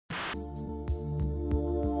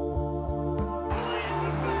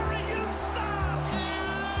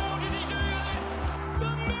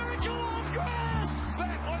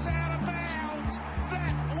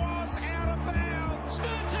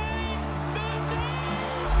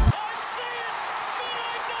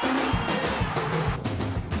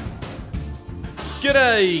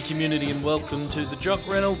G'day, community, and welcome to the Jock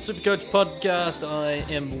Reynolds Supercoach podcast. I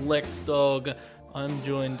am Lek Dog. I'm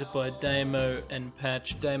joined by Damo and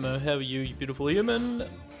Patch. Damo, how are you beautiful human?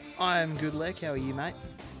 I'm good, Lek. How are you, mate?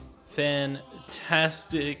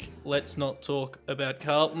 Fantastic. Let's not talk about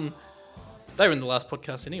Carlton. They were in the last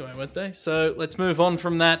podcast anyway, weren't they? So let's move on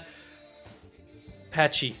from that.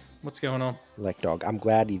 Patchy, what's going on? Lek Dog, I'm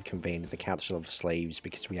glad you've convened the Council of Sleeves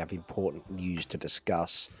because we have important news to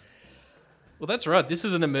discuss. Well, that's right. This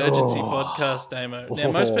is an emergency podcast, Damo.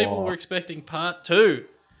 Now, most people were expecting part 2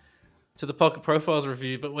 to the Pocket Profiles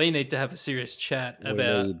review, but we need to have a serious chat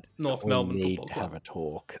about North Melbourne Football Club. We need to have a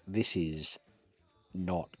talk. This is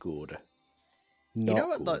not good. You know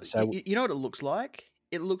what it looks like?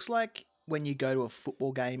 It looks like when you go to a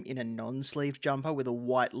football game in a non-sleeve jumper with a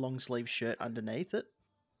white long-sleeve shirt underneath it.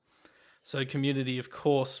 So, community, of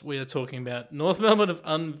course, we are talking about North Melbourne have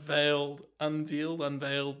unveiled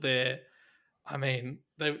their... I mean,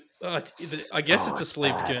 I guess it's a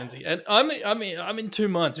sleeved Guernsey, and I'm in two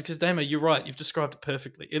minds because Damo, you're right. You've described it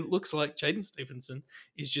perfectly. It looks like Jaden Stevenson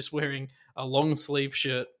is just wearing a long sleeve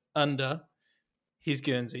shirt under his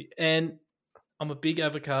Guernsey, and I'm a big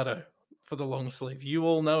avocado for the long sleeve. You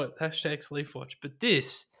all know it. Hashtag sleeve watch. But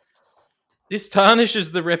this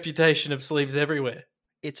tarnishes the reputation of sleeves everywhere.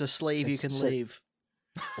 It's a sleeve you can leave.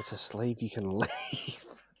 It's a sleeve you can leave.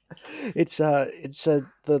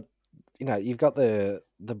 You know, you've got the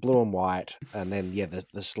blue and white, and then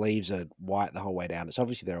the sleeves are white the whole way down. It's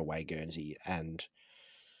obviously their away Guernsey, and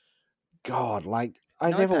God, like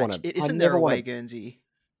I never want to. It isn't their away Guernsey,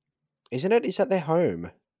 isn't it? Is that their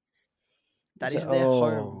home? That is their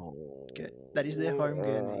home. That is their home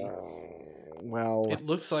Guernsey. Well, it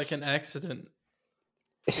looks like an accident.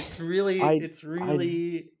 It's really.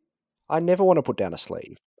 I never want to put down a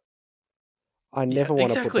sleeve. I never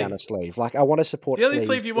want to put down a sleeve. Like, I want to support the only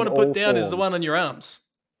sleeve you want to put down is the one on your arms.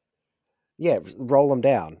 Yeah, roll them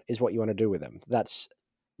down is what you want to do with them. That's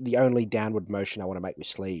the only downward motion I want to make with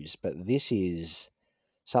sleeves. But this is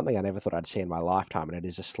something I never thought I'd see in my lifetime, and it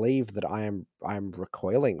is a sleeve that I am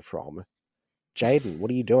recoiling from. Jaden, what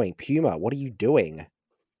are you doing? Puma, what are you doing?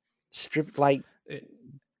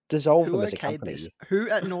 Dissolve them as a company. Who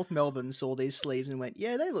at North Melbourne saw these sleeves and went,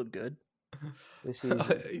 yeah, they look good? This is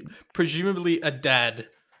presumably a dad.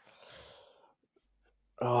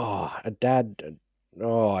 Oh, a dad.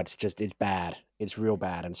 Oh, it's bad. It's real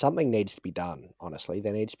bad. And something needs to be done, honestly.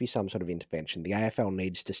 There needs to be some sort of intervention. The AFL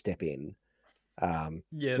needs to step in.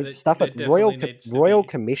 Stuff at Royal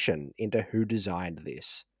Commission into who designed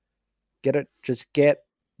this. Get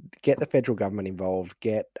the federal government involved.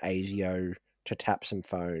 Get ASIO to tap some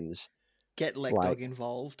phones. Get Lekdog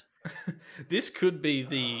involved. This could be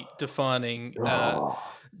the defining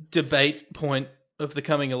debate point of the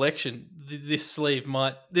coming election. This sleeve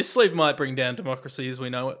might bring down democracy as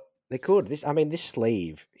we know it. They could. This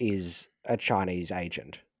sleeve is a Chinese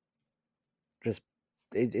agent.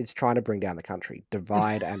 It's trying to bring down the country.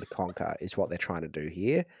 Divide and conquer is what they're trying to do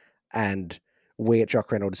here. And we at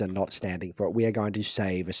Jock Reynolds are not standing for it. We are going to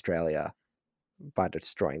save Australia by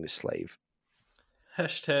destroying the sleeve.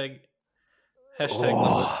 Hashtag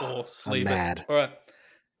number 4, sleeve it. All right.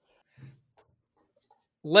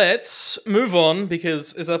 Let's move on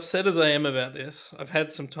because as upset as I am about this, I've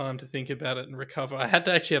had some time to think about it and recover. I had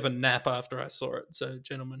to actually have a nap after I saw it. So,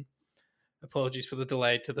 gentlemen, apologies for the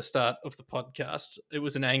delay to the start of the podcast. It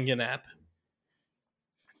was an anger nap.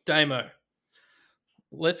 Damo,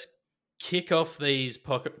 let's kick off these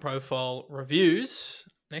Pocket Profile reviews.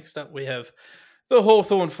 Next up, we have the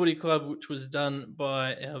Hawthorn Footy Club, which was done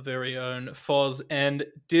by our very own Foz and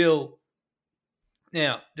Dill.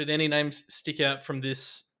 Now, did any names stick out from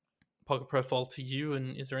this Pocket Profile to you?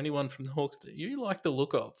 And is there anyone from the Hawks that you like the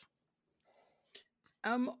look of?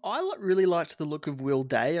 I really liked the look of Will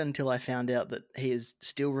Day until I found out that he is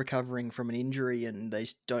still recovering from an injury and they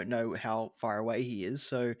don't know how far away he is.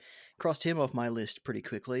 So crossed him off my list pretty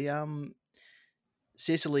quickly.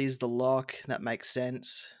 Sicily's the lock. That makes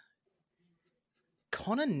sense.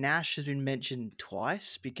 Connor Nash has been mentioned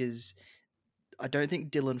twice because I don't think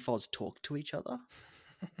Dylan Foz talk to each other.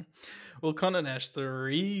 Well, Connor Nash, the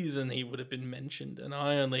reason he would have been mentioned, and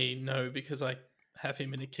I only know because I have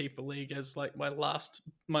him in a keeper league as like my last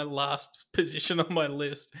position on my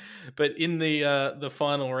list. But in the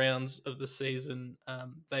final rounds of the season,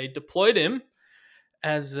 they deployed him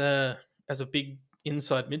as a big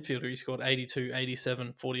inside midfielder, he scored 82,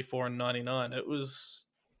 87, 44, and 99. It was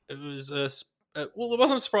it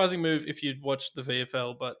wasn't a surprising move if you'd watched the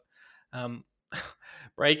VFL, but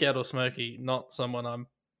Breakout or Smokey, not someone I'm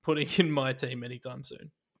putting in my team anytime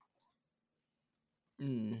soon.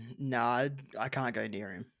 No, I can't go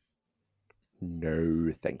near him.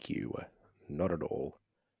 No, thank you. Not at all.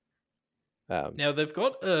 Now, they've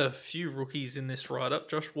got a few rookies in this write-up.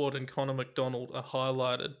 Josh Ward and Connor McDonald are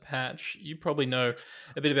highlighted. Patch, you probably know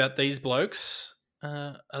a bit about these blokes.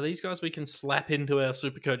 Are these guys we can slap into our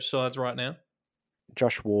Supercoach sides right now?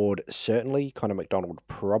 Josh Ward, certainly. Connor McDonald,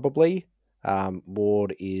 probably.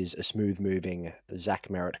 Ward is a smooth-moving Zach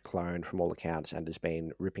Merritt clone from all accounts and has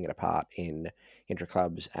been ripping it apart in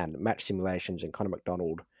intra-clubs and match simulations. And Connor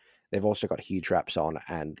McDonald, they've also got huge wraps on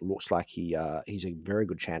and looks like he's a very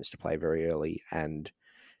good chance to play very early. And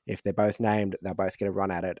if they're both named, they'll both get a run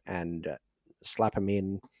at it and slap them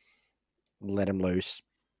in, let them loose.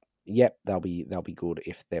 Yep, they'll be good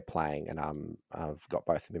if they're playing. And I've got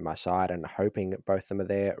both of them in my side and hoping both of them are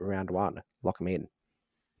there round one. Lock them in.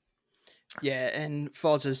 Yeah, and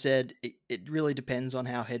Foz has said it really depends on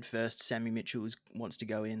how headfirst Sammy Mitchell wants to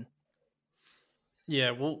go in.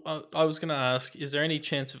 Yeah, well, I was going to ask, is there any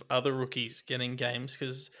chance of other rookies getting games?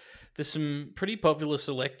 Because there's some pretty popular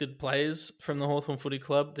selected players from the Hawthorn Footy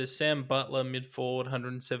Club. There's Sam Butler, mid-forward,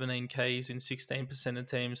 117k. He's in 16% of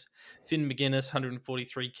teams. Finn McGuinness,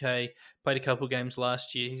 143k. Played a couple games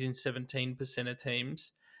last year. He's in 17% of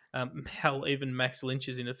teams. Hell, even Max Lynch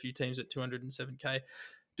is in a few teams at 207k.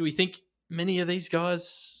 Do we think many of these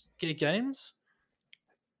guys get games?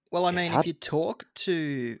 Well, I mean, if you talk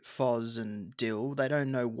to Foz and Dill, they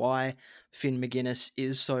don't know why Finn McGuinness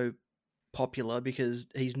is so popular because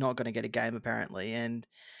he's not going to get a game apparently. And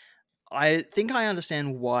I think I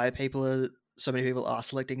understand why so many people are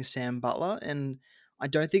selecting Sam Butler. And I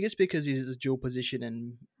don't think it's because he's a dual position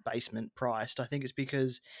and basement priced. I think it's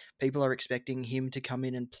because people are expecting him to come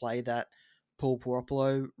in and play that Paul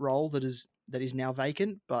Puopolo role that is now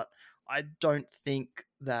vacant. But I don't think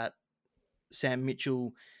that Sam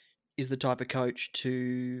Mitchell is the type of coach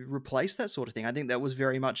to replace that sort of thing. I think that was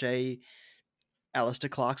very much a Alistair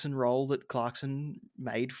Clarkson role that Clarkson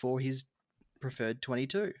made for his preferred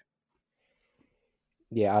 22.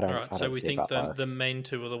 Yeah, I don't. All right, so we think the main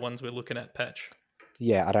two are the ones we're looking at, Patch.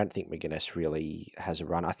 Yeah, I don't think McGuinness really has a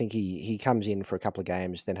run. I think he comes in for a couple of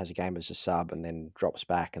games, then has a game as a sub, and then drops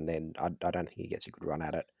back, and then I don't think he gets a good run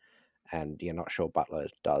at it. And you're not sure Butler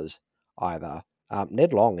does either.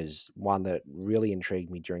 Ned Long is one that really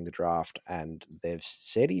intrigued me during the draft, and they've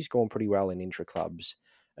said he's gone pretty well in intra-clubs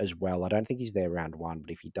as well. I don't think he's there round one,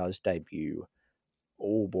 but if he does debut,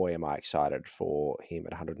 oh boy, am I excited for him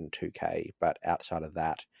at 102k. But outside of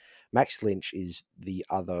that, Max Lynch is the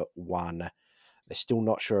other one. They're still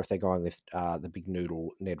not sure if they're going with the big noodle,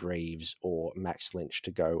 Ned Reeves, or Max Lynch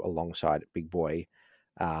to go alongside Big Boy.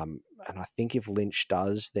 And I think if Lynch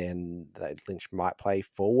does, then Lynch might play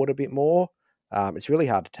forward a bit more. It's really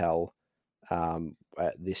hard to tell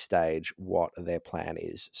at this stage what their plan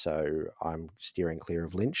is. So I'm steering clear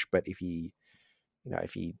of Lynch. But if he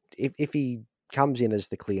comes in as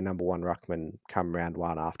the clear number one ruckman come round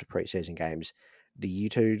one after preseason games, do you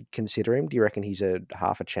two consider him? Do you reckon he's a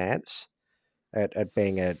half a chance at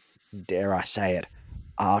being a, dare I say it,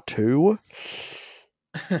 R2?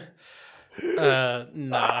 No,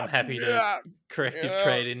 I'm happy to corrective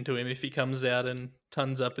trade into him if he comes out and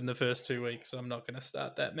tons up in the first 2 weeks. I'm not going to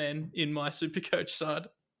start that man in my Supercoach side.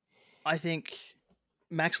 I think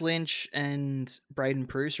Max Lynch and Braden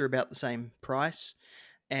Pruce are about the same price,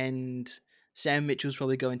 and Sam Mitchell's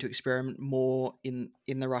probably going to experiment more in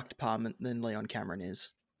the ruck department than Leon Cameron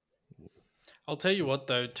is. I'll tell you what,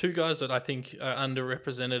 though, two guys that I think are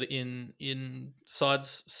underrepresented in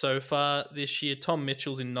sides so far this year. Tom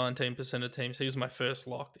Mitchell's in 19% of teams. He was my first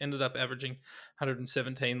lock. Ended up averaging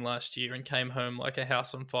 117 last year and came home like a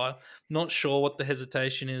house on fire. Not sure what the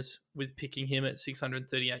hesitation is with picking him at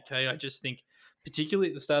 638k. I just think, particularly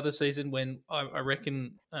at the start of the season, when I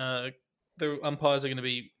reckon the umpires are going to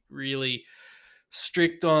be really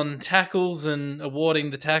strict on tackles and awarding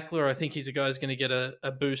the tackler. I think he's a guy who's going to get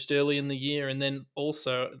a boost early in the year. And then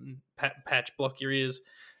also, Patch, block your ears,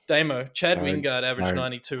 Damo, Chad Wingard averaged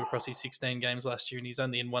 92 across his 16 games last year, and he's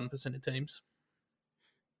only in 1% of teams.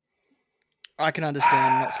 I can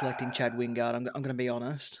understand not selecting Chad Wingard. I'm going to be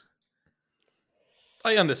honest.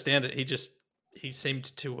 I understand it. He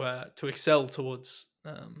seemed to excel towards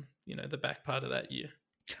the back part of that year.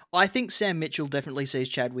 I think Sam Mitchell definitely sees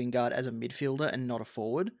Chad Wingard as a midfielder and not a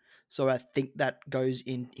forward. So I think that goes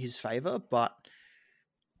in his favour. But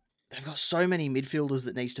they've got so many midfielders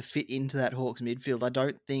that needs to fit into that Hawks midfield. I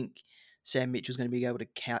don't think Sam Mitchell's going to be able to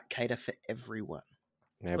cater for everyone.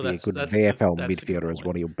 He'll be a good VFL midfielder is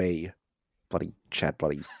what he'll be. Bloody Chad,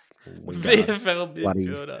 bloody VFL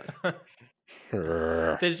midfielder.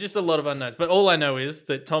 There's just a lot of unknowns. But all I know is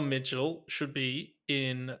that Tom Mitchell should be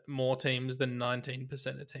in more teams than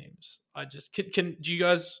 19% of teams. I just do you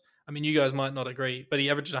guys, I mean, you guys might not agree, but he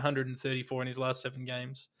averaged 134 in his last 7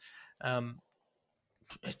 games.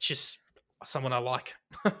 It's just someone I like.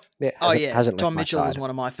 Tom Mitchell was one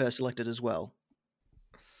of my first selected as well.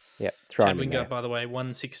 Yeah, Chad Wingard, by the way,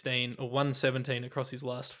 116 or 117 across his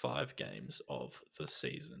last 5 games of the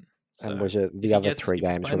season. So and was it the other 3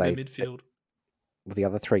 games where they midfield? Were the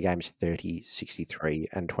other 3 games 30, 63,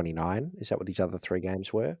 and 29? Is that what these other 3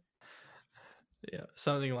 games were? Yeah,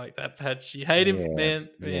 something like that. Patch, you hate him, man.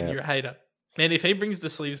 You're a hater. Man, if he brings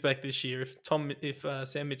the sleeves back this year, if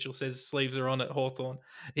Sam Mitchell says sleeves are on at Hawthorn,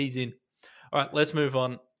 he's in. All right, let's move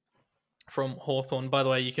on from Hawthorn. By the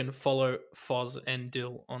way, you can follow Foz and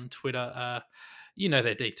Dill on Twitter. You know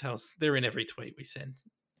their details. They're in every tweet we send.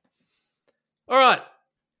 All right,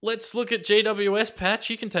 let's look at GWS. Patch,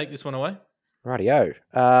 you can take this one away. Rightio.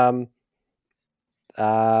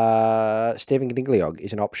 Stephen Gnigliog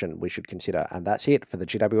is an option we should consider, and that's it for the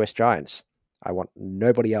GWS Giants. I want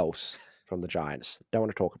nobody else from the Giants. Don't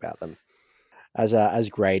want to talk about them. As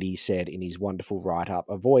Grady said in his wonderful write-up,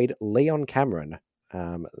 avoid Leon Cameron,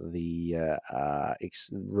 the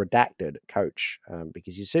redacted coach,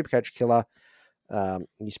 because he's a super coach killer.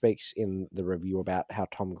 He speaks in the review about how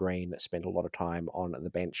Tom Green spent a lot of time on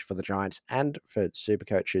the bench for the Giants and for super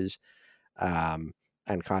coaches,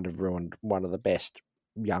 and kind of ruined one of the best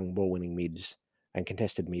young ball-winning mids and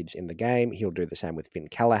contested mids in the game. He'll do the same with Finn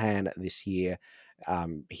Callahan this year.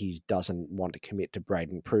 He doesn't want to commit to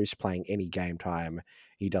Braden Pruce playing any game time.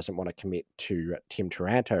 He doesn't want to commit to Tim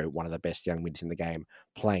Taranto, one of the best young mids in the game,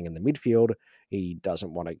 playing in the midfield. He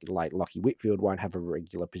doesn't want to, like Lockie Whitfield, won't have a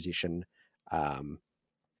regular position. Do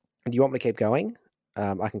you want me to keep going?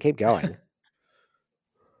 I can keep going.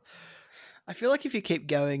 I feel like if you keep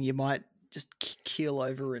going, you might just keel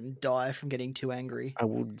over and die from getting too angry. I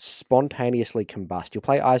would spontaneously combust. You'll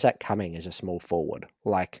play Isaac Cumming as a small forward.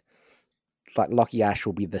 Like Lockie Ash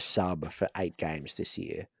will be the sub for 8 games this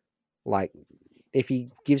year. Like, if he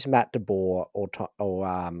gives Matt DeBoer or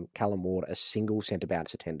Callum Ward a single centre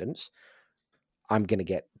bounce attendance, I'm going to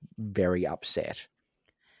get very upset.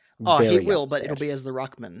 He will, but it'll be as the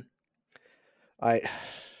ruckman. You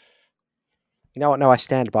know what? No, I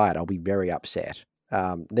stand by it. I'll be very upset.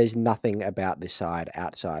 There's nothing about this side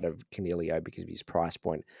outside of Coniglio because of his price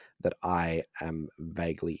point that I am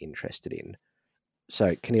vaguely interested in.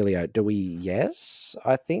 So Coniglio, do we? Yes,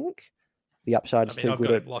 I think the upside's too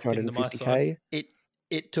good at 250k.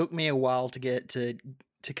 It took me a while to get to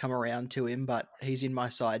come around to him, but he's in my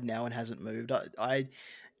side now and hasn't moved.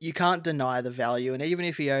 You can't deny the value, and even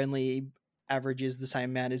if he only averages the same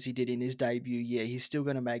amount as he did in his debut year, he's still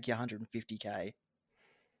going to make you 150k.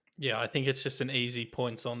 Yeah, I think it's just an easy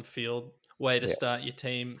points on field way to start your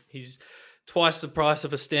team. He's twice the price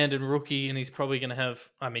of a standard rookie, and he's probably going to have,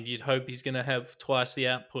 I mean, you'd hope he's going to have twice the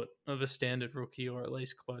output of a standard rookie, or at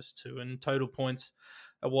least close to. And total points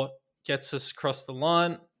are what gets us across the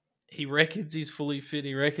line. He reckons he's fully fit.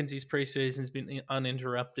 He reckons his preseason's been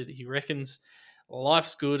uninterrupted. He reckons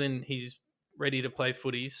life's good and he's ready to play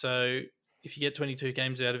footy. So if you get 22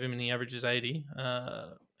 games out of him and he averages 80,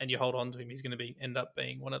 and you hold on to him, he's going to end up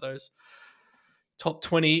being one of those top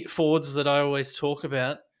 20 forwards that I always talk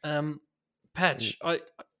about. Patch,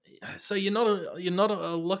 so you're not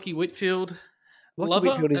a Lockie Whitfield lover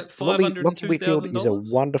at Lockie Whitfield is a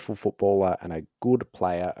wonderful footballer and a good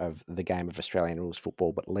player of the game of Australian rules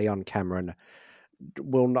football, but Leon Cameron,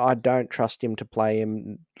 I don't trust him to play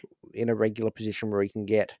him in a regular position where he can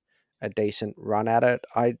get a decent run at it.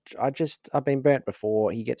 I've been burnt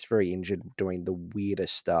before. He gets very injured doing the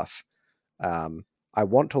weirdest stuff. I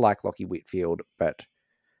want to like Lockie Whitfield, but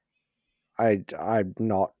I'm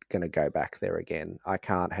not going to go back there again. I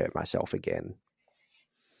can't hurt myself again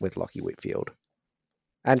with Lockie Whitfield.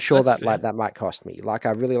 And sure, that might cost me. Like,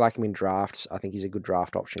 I really like him in drafts. I think he's a good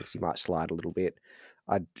draft option because he might slide a little bit.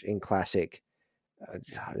 In Classic,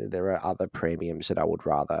 there are other premiums that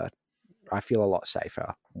I feel a lot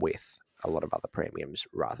safer with a lot of other premiums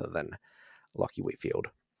rather than Lockie Whitfield.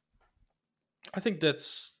 I think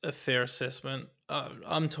that's a fair assessment.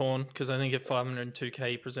 I'm torn because I think at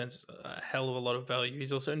 502k he presents a hell of a lot of value.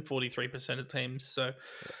 He's also in 43% of teams, so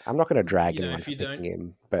I'm not going to drag anyone for picking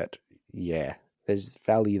him. But yeah, there's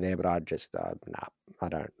value there. But I just I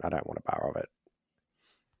don't want to borrow it.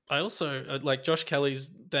 I also like Josh Kelly's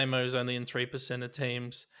demo is only in 3% of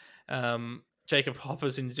teams. Jacob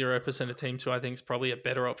Hopper's in 0% of teams, who I think is probably a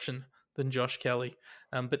better option than Josh Kelly.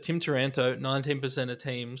 But Tim Taranto, 19% of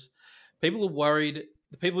teams. People are worried.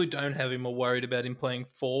 The people who don't have him are worried about him playing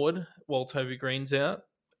forward while Toby Green's out.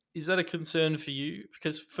 Is that a concern for you?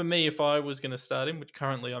 Because for me, if I was going to start him, which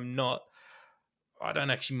currently I'm not, I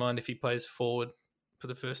don't actually mind if he plays forward for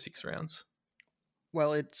the first 6 rounds.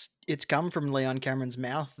 Well, it's come from Leon Cameron's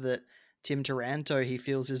mouth that Tim Taranto he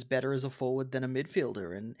feels is better as a forward than a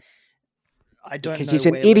midfielder, and I don't know he's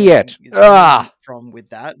an where idiot from with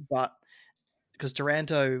that, but because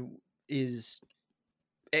Taranto is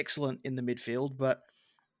excellent in the midfield, but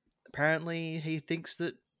apparently he thinks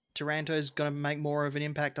that Taranto is going to make more of an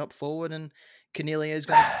impact up forward, and Coniglio is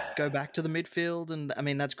going to go back to the midfield. And I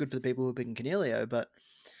mean, that's good for the people who are picking Coniglio, but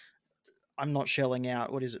I'm not shelling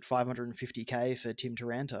out, what is it, 550k for Tim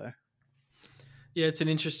Taranto. Yeah, it's an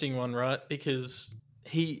interesting one, right? Because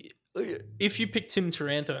if you pick Tim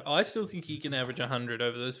Taranto, I still think he can average 100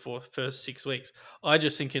 over those first 6 weeks. I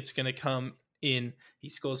just think it's going to come in. He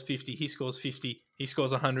scores 50, he scores 50, he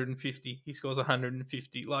scores 150, he scores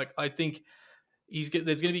 150. Like, I think there's going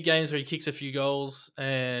to be games where he kicks a few goals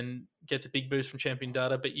and gets a big boost from champion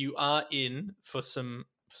data, but you are in for some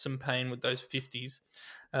pain with those 50s.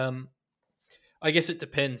 I guess it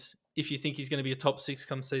depends. If you think he's going to be a top 6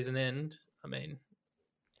 come season end, I mean,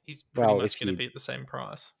 he's pretty much going to be at the same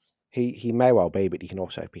price. He may well be, but you can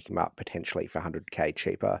also pick him up potentially for 100k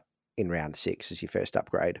cheaper in round 6 as your first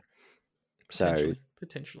upgrade.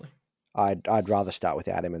 Potentially. I'd rather start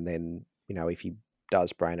without him, and then, if he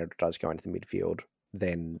does brain it or does go into the midfield,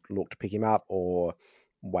 then look to pick him up, or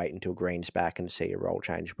wait until Green's back and see a role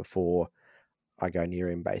change before I go near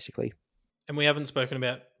him, basically. And we haven't spoken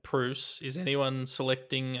about Bruce. Is anyone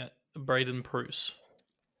selecting Braden Bruce?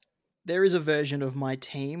 There is a version of my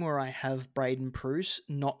team where I have Braden Bruce,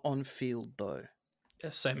 not on field though. Yeah,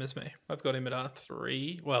 same as me. I've got him at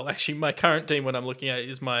R3. Well, actually, my current team, what I'm looking at,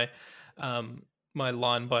 is my my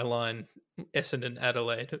line by line Essendon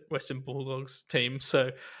Adelaide Western Bulldogs team.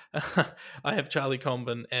 So I have Charlie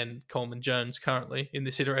Comben and Coleman Jones currently in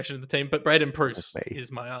this iteration of the team, but Braden Bruce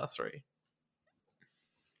is my R3.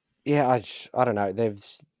 Yeah, I don't know.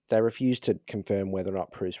 They refuse to confirm whether or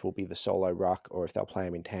not Bruce will be the solo ruck or if they'll play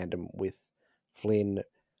him in tandem with Flynn.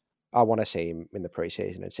 I want to see him in the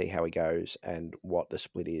preseason and see how he goes and what the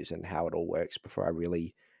split is and how it all works before I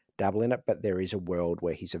really dabble in it. But there is a world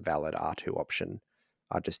where he's a valid R2 option.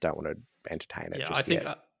 I just don't want to entertain it.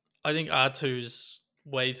 Yeah, I think R2's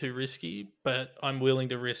way too risky, but I'm willing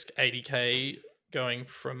to risk 80k going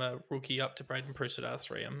from a rookie up to Braden Bruce at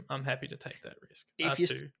R3. I'm happy to take that risk.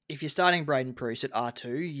 If you're starting Braden Bruce at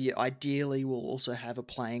R2, you ideally will also have a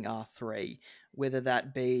playing R3, whether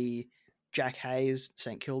that be Jack Hayes,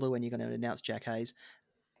 St Kilda, when you're going to announce Jack Hayes,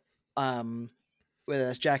 whether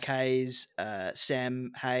that's Jack Hayes,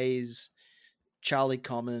 Sam Hayes, Charlie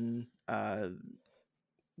Comben.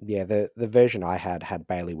 Yeah, the version I had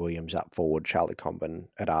Bailey Williams up forward, Charlie Comben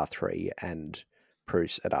at R3, and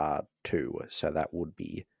Bruce at R2. So that would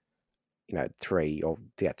be, 3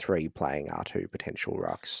 playing R2 potential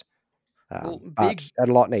rucks. But a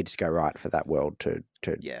lot needs to go right for that world to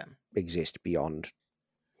exist beyond,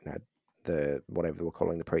 the whatever we're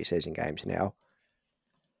calling the preseason games now.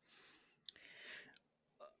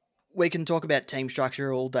 We can talk about team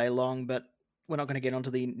structure all day long, but we're not going to get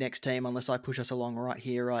onto the next team unless I push us along right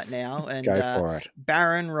here, right now. And go for it.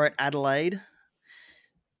 Barron wrote Adelaide.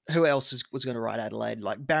 Who else was going to write Adelaide?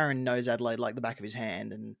 Like, Barron knows Adelaide like the back of his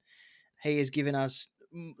hand, and he has given us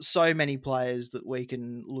so many players that we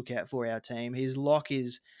can look at for our team. His lock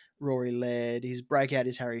is Rory Laird. His breakout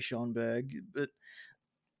is Harry Schonberg. But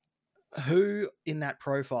who in that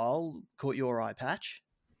profile caught your eye, Patch?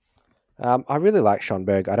 I really like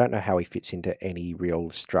Schonberg. I don't know how he fits into any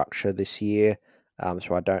real structure this year,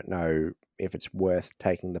 so I don't know if it's worth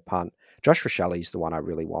taking the punt. Josh Rachele's the one I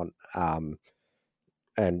really want.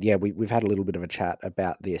 And yeah, we've had a little bit of a chat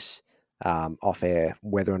about this off air,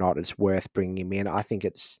 whether or not it's worth bringing him in. I think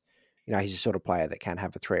it's, he's a sort of player that can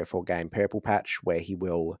have a 3 or 4 game purple patch where he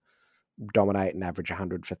will dominate and average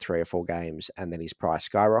 100 for 3 or 4 games, and then his price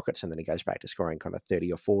skyrockets, and then he goes back to scoring kind of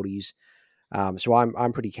 30 or 40s. So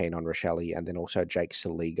I'm pretty keen on Rachele, and then also Jake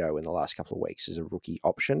Saligo in the last couple of weeks as a rookie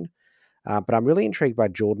option. But I'm really intrigued by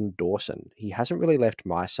Jordan Dawson. He hasn't really left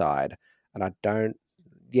my side, and I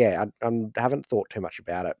haven't thought too much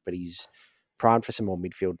about it, but he's primed for some more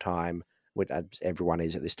midfield time, which as everyone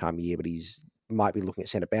is at this time of year, but he's might be looking at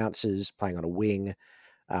centre bounces, playing on a wing,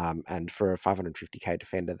 and for a 550k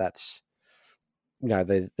defender, that's,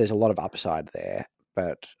 there's a lot of upside there.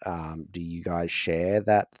 But do you guys share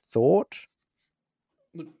that thought?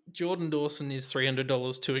 Look, Jordan Dawson is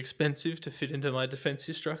 $300 too expensive to fit into my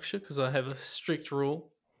defensive structure because I have a strict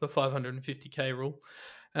rule, the 550k rule.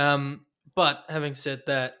 But having said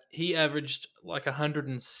that, he averaged like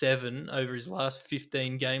 107 over his last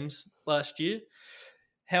 15 games last year.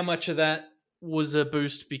 How much of that was a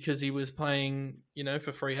boost because he was playing,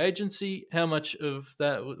 for free agency? How much of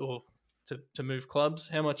that, or to move clubs,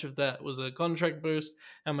 how much of that was a contract boost?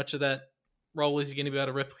 How much of that role is he going to be able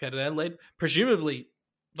to replicate at Adelaide? Presumably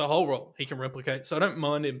the whole role he can replicate. So I don't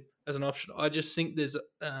mind him as an option. I just think there's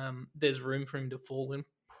room for him to fall in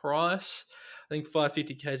price. I think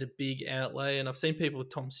 550k is a big outlay, and I've seen people with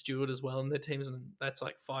Tom Stewart as well in their teams, and that's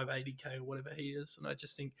like 580k or whatever he is. And I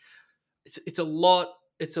just think it's a lot.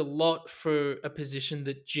 It's a lot for a position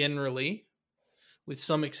that generally, with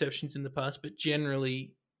some exceptions in the past, but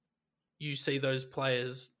generally you see those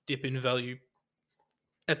players dip in value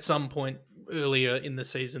at some point earlier in the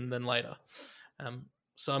season than later.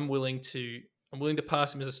 So I'm willing to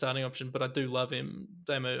pass him as a starting option, but I do love him.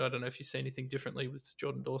 Damo, I don't know if you see anything differently with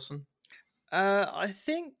Jordan Dawson. I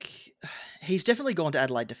think he's definitely gone to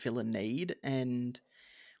Adelaide to fill a need, and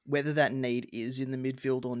whether that need is in the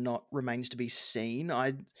midfield or not remains to be seen.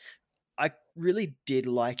 I really did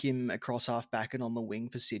like him across half-back and on the wing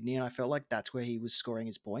for Sydney, and I felt like that's where he was scoring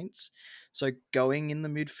his points. So going in the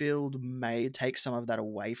midfield may take some of that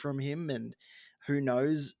away from him, and who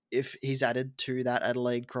knows if he's added to that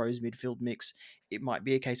Adelaide Crows midfield mix, it might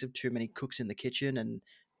be a case of too many cooks in the kitchen and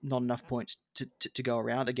not enough points to go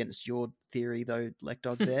around, against your theory though,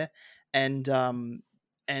 Lekdog there. And I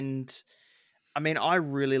mean, I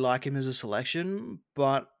really like him as a selection,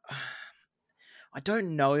 but I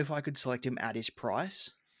don't know if I could select him at his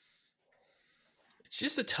price. It's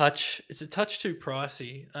just a touch. It's a touch too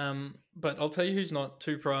pricey. But I'll tell you who's not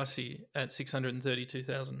too pricey at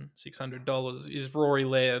 $632,600 is Rory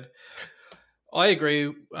Laird. I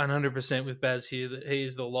agree 100% with Baz here that he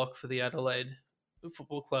is the lock for the Adelaide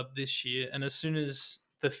Football Club this year. And as soon as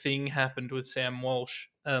the thing happened with Sam Walsh,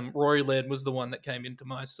 Rory Laird was the one that came into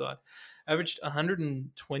my side. Averaged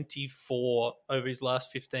 124 over his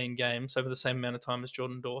last 15 games, over the same amount of time as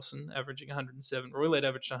Jordan Dawson, averaging 107. Rory Laird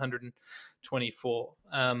averaged 124.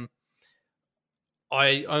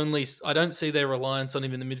 I don't see their reliance on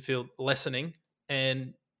him in the midfield lessening,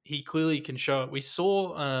 and he clearly can show it. We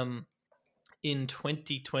saw in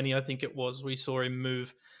 2020, I think it was, we saw him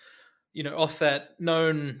move, off that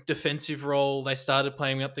known defensive role. They started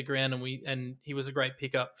playing him up the ground, and he was a great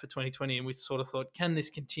pickup for 2020. And we sort of thought, can this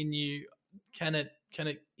continue? Can it?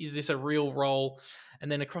 Is this a real role?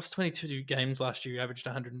 And then across 22 games last year, he averaged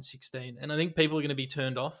 116. And I think people are going to be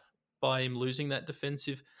turned off by him losing that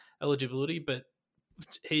defensive eligibility, but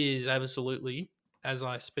he is absolutely, as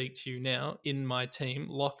I speak to you now, in my team,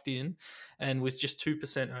 locked in, and with just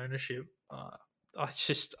 2% ownership. I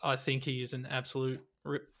think he is an absolute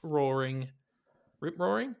rip roaring. He's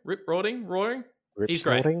great. Rip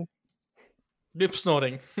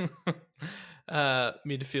snorting.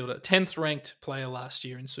 Midfielder, 10th ranked player last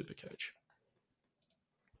year in Supercoach.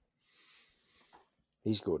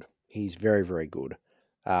 He's good. He's very, very good.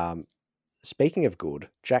 Speaking of good,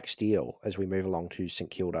 Jack Steele, as we move along to St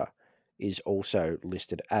Kilda, is also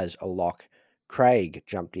listed as a lock. Craig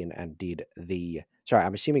jumped in and did the... Sorry,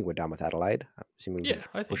 I'm assuming we're done with Adelaide. I'm assuming we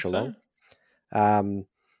I push think along. So.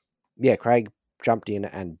 Craig jumped in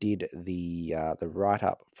and did the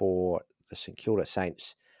write-up for the St Kilda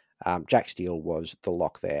Saints. Jack Steele was the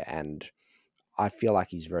lock there, and I feel like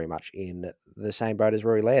he's very much in the same boat as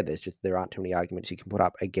Rory Laird. There aren't too many arguments you can put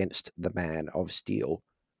up against the man of steel.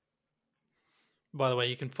 By the way,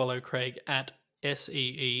 you can follow Craig at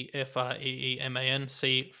SEEFREEMAN,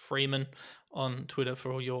 C Freeman, on Twitter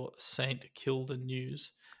for all your St Kilda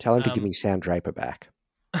news. Tell him to give me Sam Draper back.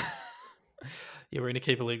 Yeah, we're in a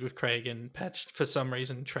keeper league with Craig, and Patch, for some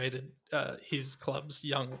reason, traded his club's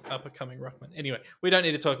young up-and-coming ruckman. Anyway, we don't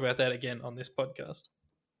need to talk about that again on this podcast.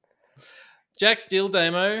 Jack Steele,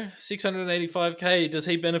 Damo, 685k. Does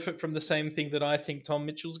he benefit from the same thing that I think Tom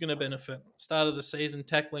Mitchell's going to benefit? Start of the season,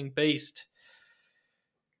 tackling beast.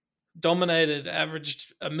 Dominated,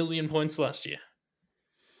 averaged 1 million points last year.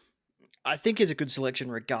 I think he's a good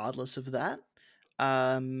selection regardless of that.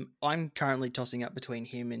 I'm currently tossing up between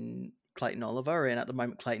him and Clayton Oliver, and at the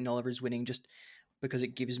moment Clayton Oliver is winning just because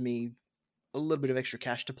it gives me a little bit of extra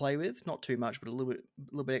cash to play with. Not too much, but a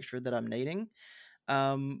little bit extra that I'm needing.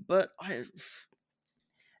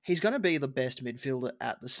 He's going to be the best midfielder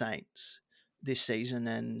at the Saints this season,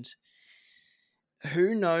 and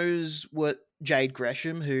who knows what Jade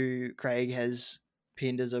Gresham, who Craig has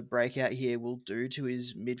pinned as a breakout here, will do to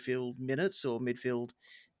his midfield minutes or midfield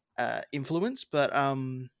influence. But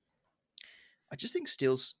I just think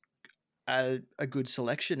Steele's a good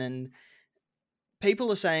selection, and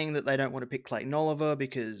people are saying that they don't want to pick Clayton Oliver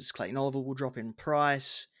because Clayton Oliver will drop in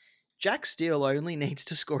price. Jack Steele only needs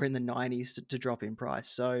to score in the 90s to drop in price.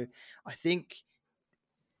 So I think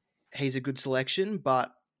he's a good selection,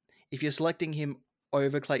 but if you're selecting him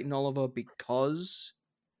over Clayton Oliver because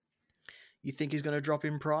you think he's going to drop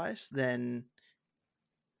in price, then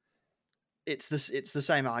it's the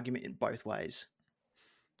same argument in both ways.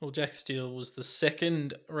 Well, Jack Steele was the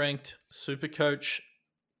second ranked Supercoach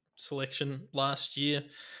selection last year,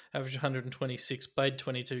 averaged 126, played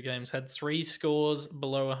 22 games, had 3 scores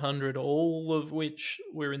below 100, all of which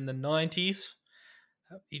were in the 90s.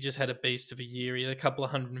 He just had a beast of a year. He had a couple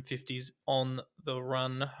of 150s on the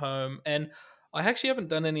run home. And I actually haven't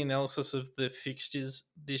done any analysis of the fixtures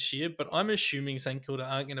this year, but I'm assuming St Kilda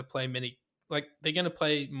aren't going to play many. Like, they're going to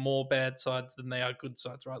play more bad sides than they are good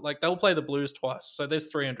sides, right? Like, they'll play the Blues twice, so there's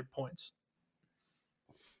 300 points.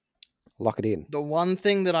 Lock it in. The one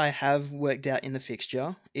thing that I have worked out in the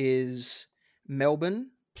fixture is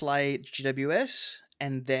Melbourne play GWS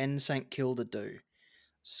and then St Kilda do.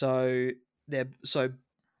 So he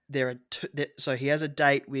has a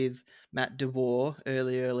date with Matt DeBoer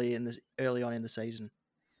early on in the season.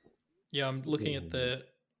 Yeah, I'm looking at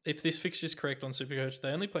if this fixture is correct on Supercoach, they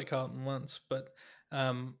only play Carlton once, but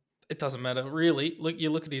it doesn't matter really.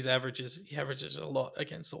 You look at his averages. He averages a lot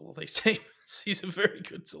against all of these teams. He's a very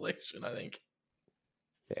good selection, I think.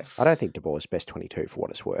 Yeah, I don't think DeBoer is best 22 for what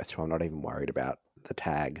it's worth, so I'm not even worried about the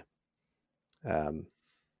tag.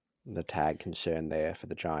 The tag concern there for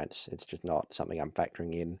the Giants. It's just not something I'm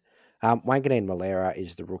factoring in. Wanganeen Malera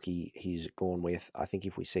is the rookie he's gone with. I think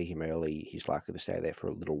if we see him early, he's likely to stay there for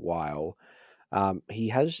a little while. He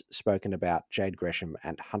has spoken about Jade Gresham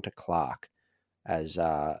and Hunter Clark as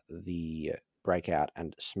the breakout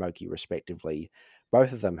and Smokey, respectively.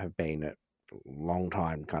 Both of them have been long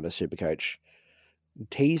time kind of Supercoach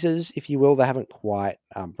teasers, if you will. They haven't quite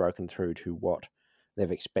broken through to what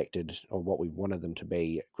they've expected or what we wanted them to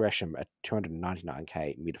be. Gresham at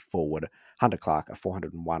 299k mid forward, Hunter Clark a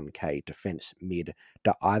 401k defense mid.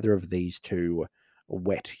 Do either of these two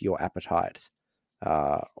whet your appetite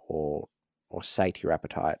or sate your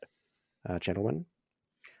appetite, gentlemen?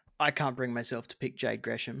 I can't bring myself to pick Jade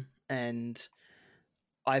Gresham, and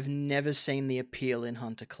I've never seen the appeal in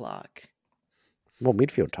Hunter Clark. Well,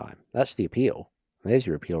 midfield time. That's the appeal. There's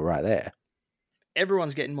your appeal right there.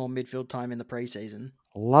 Everyone's getting more midfield time in the preseason.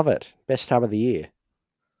 Love it. Best time of the year.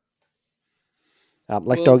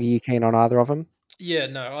 Doggy, you keen on either of them? Yeah,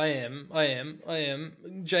 no, I am.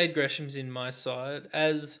 Jade Gresham's in my side.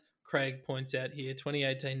 As Craig points out here,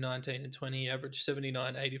 2018, 19 and 20, average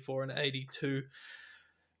 79, 84 and 82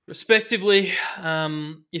 respectively.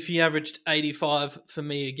 If he averaged 85 for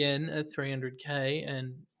me again at 300k,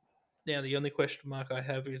 and now the only question mark I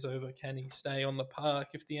have is over, can he stay on the park?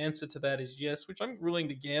 If the answer to that is yes, which I'm willing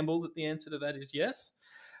to gamble that the answer to that is yes,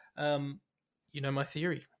 you know my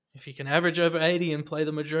theory. If you can average over 80 and play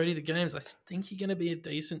the majority of the games, I think you're going to be a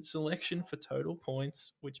decent selection for total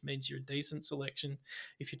points, which means you're a decent selection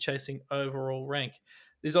if you're chasing overall rank.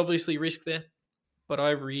 There's obviously risk there, but I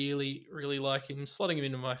really, really like him, slotting him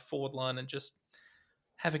into my forward line and just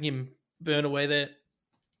having him burn away there.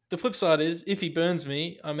 The flip side is, if he burns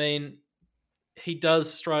me, I mean, he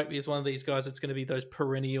does strike me as one of these guys that's going to be those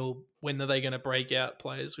perennial, when are they going to break out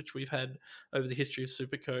players, which we've had over the history of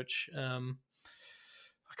Supercoach.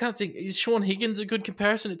 I can't think, is Sean Higgins a good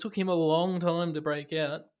comparison? It took him a long time to break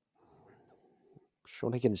out.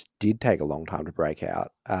 Sean Higgins did take a long time to break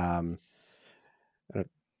out.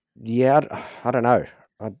 Yeah, I don't know.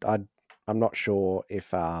 I'm not sure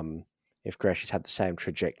if Gresh has had the same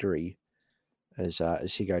trajectory as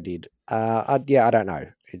Higo did. I don't know.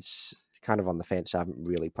 It's kind of on the fence. I haven't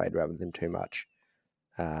really played around with him too much.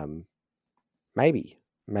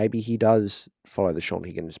 Maybe he does follow the Sean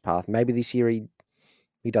Higgins path. Maybe this year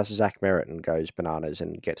he does a Zach Merritt and goes bananas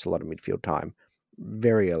and gets a lot of midfield time.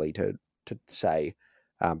 Very early to say.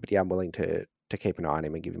 But yeah, I'm willing to keep an eye on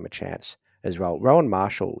him and give him a chance as well. Rowan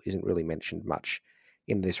Marshall isn't really mentioned much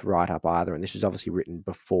in this write-up either, and this was obviously written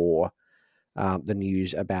before the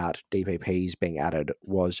news about DPPs being added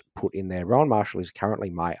was put in there. Rowan Marshall is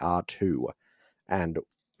currently my R2, and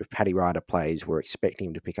if Paddy Ryder plays, we're expecting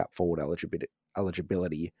him to pick up forward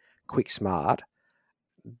eligibility quick smart.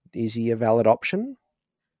 Is he a valid option?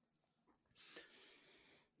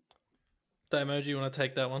 Damo, do you want to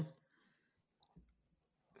take that one?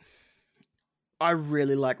 I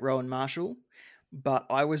really like Rowan Marshall, but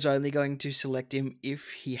I was only going to select him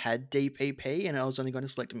if he had DPP, and I was only going to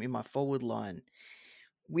select him in my forward line.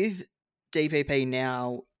 With DPP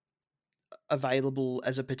now available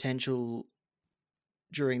as a potential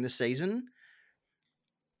during the season.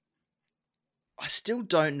 I still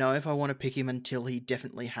don't know if I want to pick him until he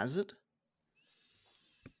definitely has it.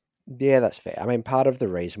 Yeah, that's fair. I mean, part of the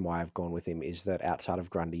reason why I've gone with him is that outside of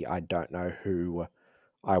Grundy, I don't know who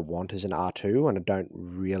I want as an R2, and I don't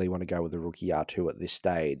really want to go with a rookie R2 at this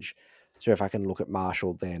stage. So if I can look at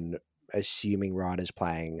Marshall, then assuming Ryder's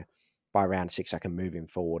playing by round 6, I can move him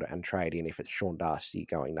forward and trade in if it's Sean Darcy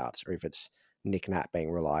going nuts, or if it's Nick Nat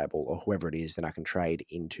being reliable, or whoever it is, then I can trade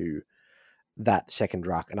into that second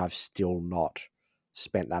ruck, and I've still not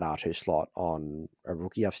spent that R2 slot on a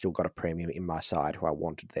rookie. I've still got a premium in my side who I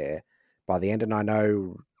wanted there by the end, and I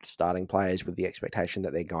know starting players with the expectation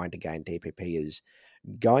that they're going to gain DPP is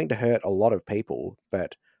going to hurt a lot of people,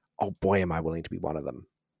 but oh boy, am I willing to be one of them.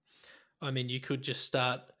 I mean, you could just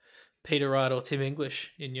start Peter Wright or Tim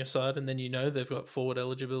English in your side, and then they've got forward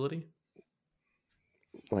eligibility.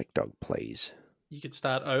 Like, dog, please. You could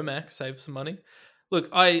start Omac, save some money. Look,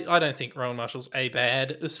 I don't think Rowan Marshall's a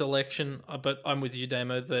bad selection, but I'm with you,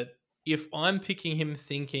 Damo, that if I'm picking him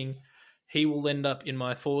thinking he will end up in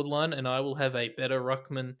my forward line and I will have a better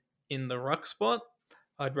ruckman in the ruck spot,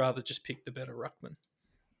 I'd rather just pick the better ruckman.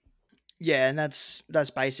 Yeah, and that's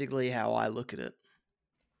basically how I look at it.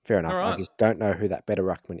 Fair enough. Right. I just don't know who that better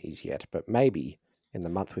ruckman is yet, but maybe in the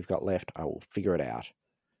month we've got left, I will figure it out.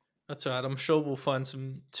 That's all right. I'm sure we'll find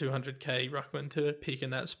some 200k ruckman to pick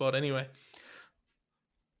in that spot anyway.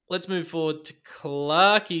 Let's move forward to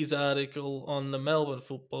Clarkie's article on the Melbourne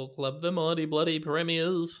Football Club, the Mighty Bloody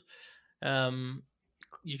Premiers.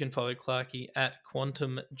 You can follow Clarkie at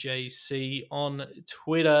QuantumJC on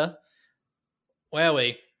Twitter.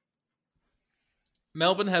 Wowee.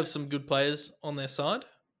 Melbourne have some good players on their side.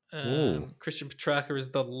 Christian Petrarca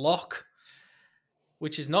is the lock,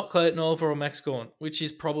 which is not Clayton Oliver or Max Gawn, which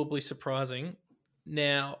is probably surprising.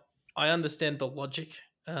 Now, I understand the logic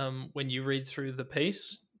when you read through the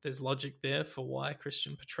piece. There's logic there for why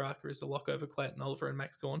Christian Petrarca is the lock over Clayton Oliver and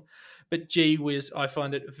Max Gawn. But gee whiz, I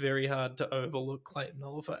find it very hard to overlook Clayton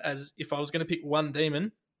Oliver, as if I was going to pick one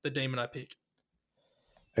demon, the demon I pick.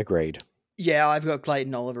 Agreed. Yeah, I've got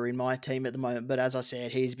Clayton Oliver in my team at the moment, but as I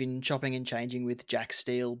said, he's been chopping and changing with Jack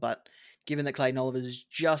Steele. But given that Clayton Oliver is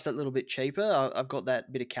just a little bit cheaper, I've got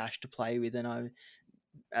that bit of cash to play with, and I,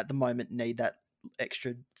 at the moment, need that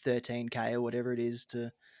extra 13k or whatever it is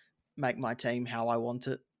to make my team how I want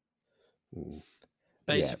it.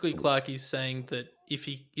 Basically, Clarkie's saying that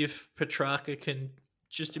if Petrarca can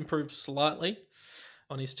just improve slightly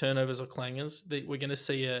on his turnovers or clangers, that we're going to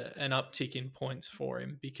see an uptick in points for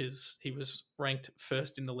him, because he was ranked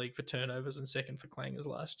first in the league for turnovers and second for clangers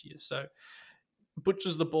last year. So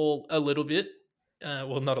butchers the ball a little bit.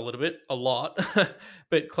 Well, not a little bit, a lot.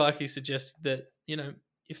 But Clarkie suggested that,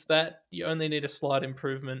 if that, you only need a slight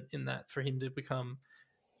improvement in that for him to become,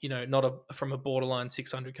 not from a borderline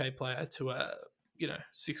 600k player to a,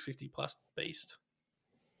 650 plus beast.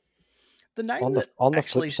 The name that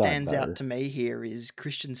actually stands out to me here is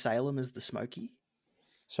Christian Salem as the Smoky.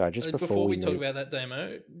 So just before we talk about that,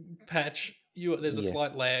 Damo, Patch, there's a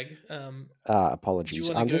slight lag. Apologies. Do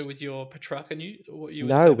you want to go with your Petrarca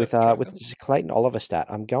with Clayton Oliver stat,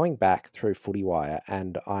 I'm going back through FootyWire,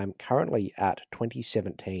 and I'm currently at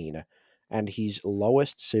 2017, and his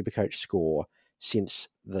lowest Supercoach score since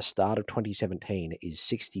the start of 2017 is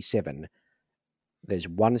 67. There's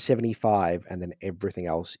 175, and then everything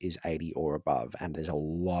else is 80 or above, and there's a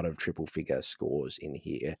lot of triple figure scores in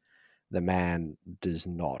here. The man does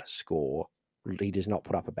not score. He does not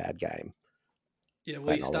put up a bad game. Yeah,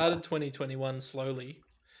 well, he started 2021 slowly,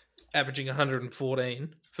 averaging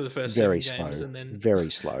 114 for the first very 7 slow, games, and then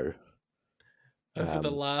very slow. Over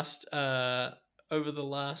the last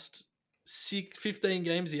 15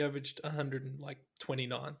 games, he averaged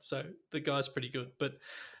 129. So the guy's pretty good. But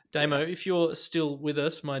Damo, if you're still with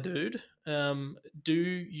us, my dude, do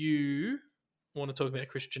you want to talk about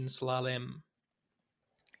Christian Salem?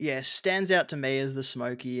 Yeah, stands out to me as the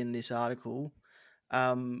Smoky in this article.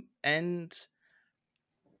 And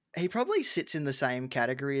he probably sits in the same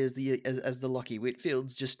category as the Lockie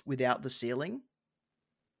Whitfields, just without the ceiling.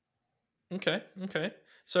 Okay.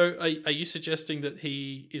 So are you suggesting that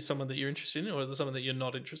he is someone that you're interested in, or is there someone that you're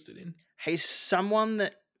not interested in? He's someone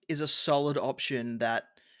that is a solid option that,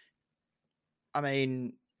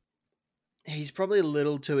 he's probably a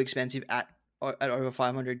little too expensive at over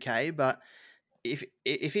 500k, but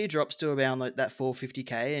if he drops to around that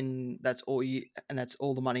 450k and that's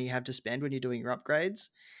all the money you have to spend when you're doing your upgrades,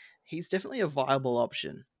 he's definitely a viable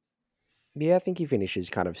option. Yeah, I think he finishes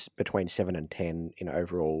kind of between 7 and 10 in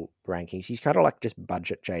overall rankings. He's kind of like just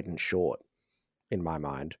budget Jaden Short in my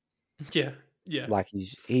mind. Yeah, Yeah. Like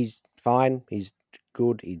he's fine. He's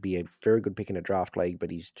good. He'd be a very good pick in a draft league, but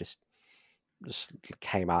he's just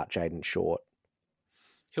came out Jaden short.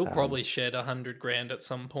 He'll probably shed $100,000 at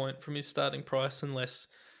some point from his starting price, unless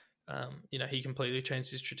he completely changed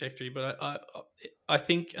his trajectory. But I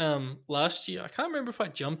think last year, I can't remember if I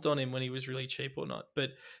jumped on him when he was really cheap or not,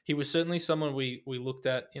 but he was certainly someone we looked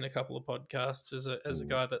at in a couple of podcasts as a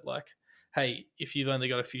guy that, like, hey, if you've only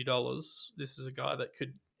got a few dollars, this is a guy that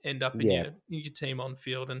could end up in your team on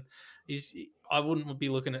field. And I wouldn't be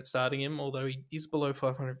looking at starting him, although he is below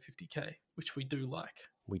 550K, which we do like.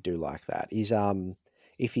 We do like that. He's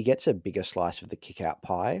if he gets a bigger slice of the kick-out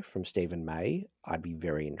pie from Stephen May, I'd be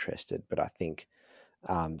very interested. But I think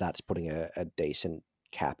that's putting a decent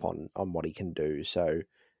cap on what he can do. So,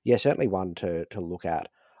 yeah, certainly one to look at.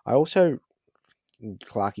 I also,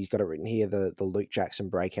 Clarkie's got it written here, the Luke Jackson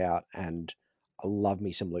breakout, and I love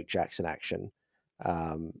me some Luke Jackson action.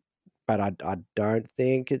 But I don't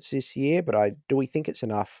think it's this year, but do we think it's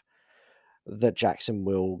enough that Jackson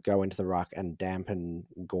will go into the ruck and dampen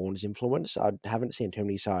Gawn's influence? I haven't seen too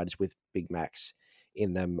many sides with Big Macs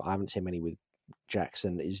in them. I haven't seen many with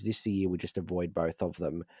Jackson. Is this the year we just avoid both of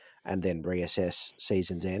them and then reassess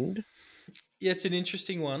season's end? Yeah, it's an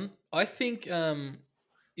interesting one. I think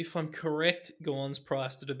if I'm correct, Gawn's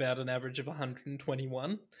priced at about an average of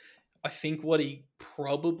 121. I think what he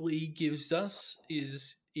probably gives us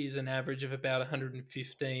is an average of about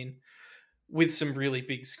 115 with some really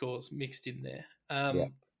big scores mixed in there,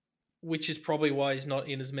 which is probably why he's not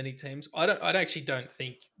in as many teams. I actually don't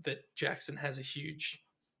think that Jackson has a huge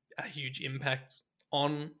impact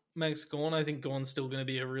on Max Gawn. I think Gawn's still going to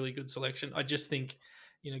be a really good selection. I just think,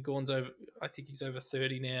 Gawn's over. I think he's over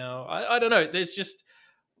 30 now. I don't know.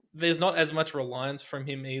 There's not as much reliance from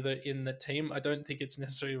him either in the team. I don't think it's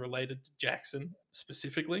necessarily related to Jackson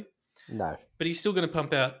specifically. No, but he's still going to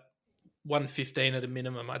pump out 115 at a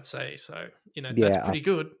minimum, I'd say. So, that's pretty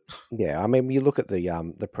good. Yeah, I mean, you look at the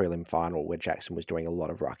prelim final where Jackson was doing a lot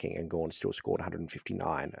of rucking and Gawn still scored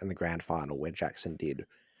 159, and the grand final where Jackson did,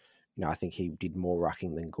 I think he did more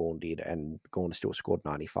rucking than Gawn did, and Gawn still scored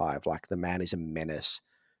 95. Like, the man is a menace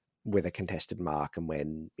with a contested mark, and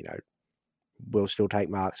when, we'll still take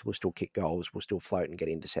marks, we'll still kick goals, we'll still float and get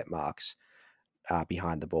intercept marks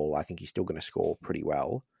behind the ball. I think he's still going to score pretty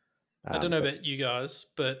well. I don't know about you guys,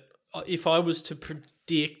 but if I was to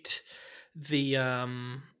predict the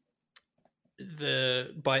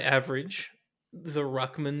by average the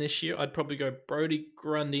ruckman this year, I'd probably go Brodie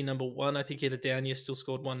Grundy number 1. I think he had a down year, still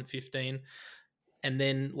scored 115, and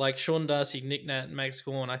then like Sean Darcy, Nick Nat, and Max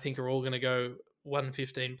Gawn, I think are all going to go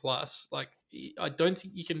 115 plus. Like, I don't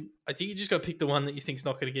think you can. I think you just got to pick the one that you think's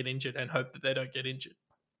not going to get injured and hope that they don't get injured.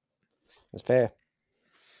 That's fair.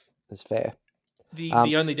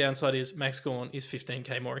 The only downside is Max Gawn is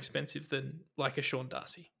 15K more expensive than like a Sean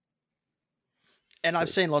Darcy. And I've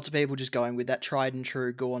seen lots of people just going with that tried and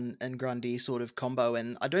true Gawn and Grundy sort of combo,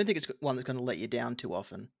 and I don't think it's one that's going to let you down too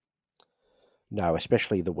often. No,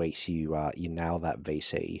 especially the weeks you nail that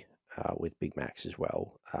VC with Big Macs as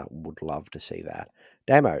well. Would love to see that.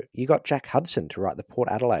 Damo, you got Jack Hudson to write the Port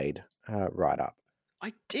Adelaide write-up.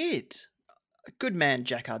 I did. Good man,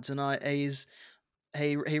 Jack Hudson.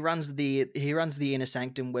 He runs the Inner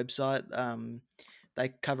Sanctum website. They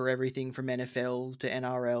cover everything from NFL to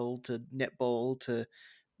NRL to netball to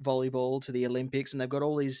volleyball to the Olympics, and they've got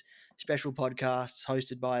all these special podcasts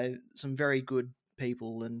hosted by some very good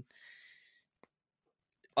people. And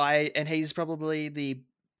he's probably the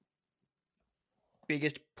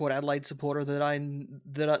biggest Port Adelaide supporter that I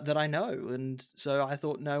know, and so I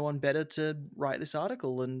thought no one better to write this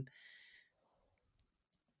article, and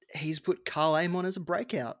he's put Karl Amon as a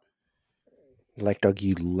breakout. Dog,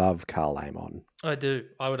 you love Karl Amon. I do.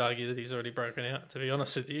 I would argue that he's already broken out, to be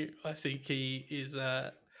honest with you. I think he is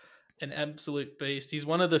an absolute beast. He's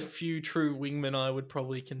one of the few true wingmen I would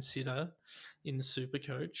probably consider in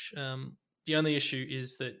Supercoach. The only issue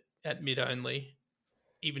is that at mid only,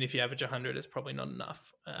 even if you average 100, it's probably not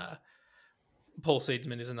enough. Paul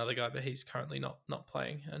Seedsman is another guy, but he's currently not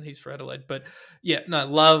playing, and he's for Adelaide. But yeah, no,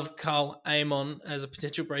 love Karl Amon as a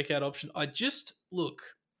potential breakout option. I just look.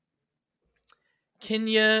 Can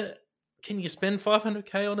you spend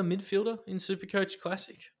 500K on a midfielder in Supercoach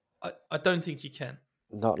Classic? I don't think you can.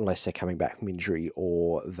 Not unless they're coming back from injury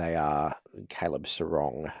or they are Caleb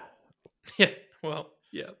Sarong. Yeah, well,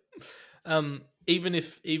 yeah. Even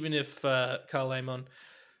if Karl Amon,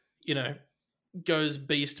 goes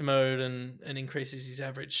beast mode and increases his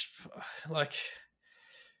average, like,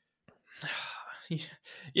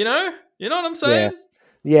 you know what I'm saying?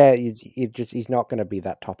 Yeah. He's not going to be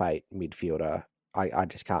that top 8 midfielder. I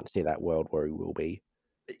just can't see that world where he will be.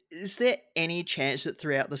 Is there any chance that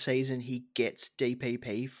throughout the season he gets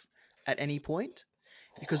DPP at any point?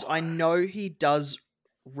 Because I know he does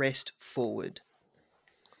rest forward.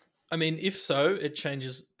 I mean, if so, it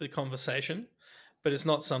changes the conversation, but it's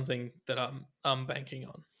not something that I'm banking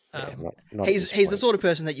on. Yeah, not he's the sort of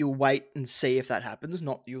person that you'll wait and see if that happens,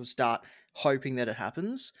 not you'll start hoping that it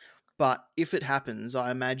happens. But if it happens,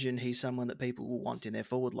 I imagine he's someone that people will want in their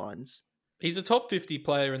forward lines. He's a top 50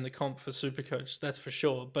 player in the comp for Supercoach, that's for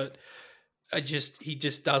sure. But he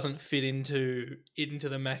just doesn't fit into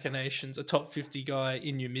the machinations. A top 50 guy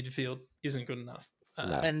in your midfield isn't good enough.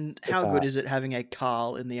 No. And how good is it having a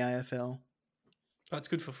Carl in the AFL? Oh, it's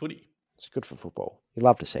good for footy. It's good for football. You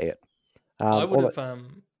love to see it. I would have,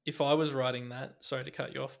 if I was writing that, sorry to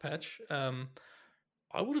cut you off, Patch,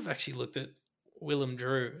 I would have actually looked at Willem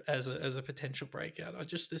Drew as a potential breakout.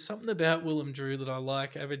 There's something about Willem Drew that I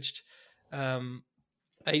like. Averaged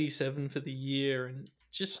 87 for the year, and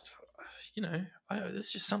just,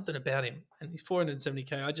 there's just something about him. And he's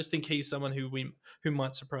 470k. I just think he's someone who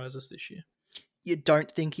might surprise us this year. You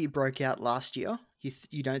don't think he broke out last year?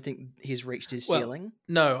 You don't think he's reached his ceiling?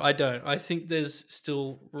 No, I don't. I think there's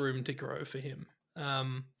still room to grow for him.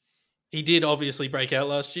 He did obviously break out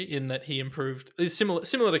last year in that he improved. It's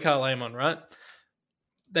similar to Karl Amon, right?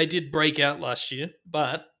 They did break out last year,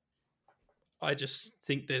 but I just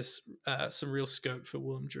think there's some real scope for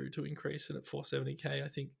Willem Drew to increase, and at 470k, I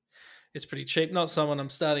think it's pretty cheap. Not someone I'm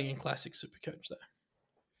starting in Classic Supercoach, though.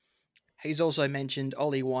 He's also mentioned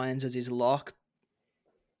Ollie Wines as his lock.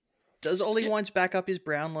 Does Ollie Wines back up his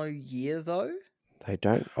Brownlow year, though? They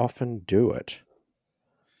don't often do it.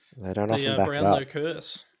 They don't often back Brownlow it up.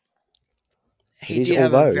 Curse. He did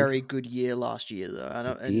have a very good year last year,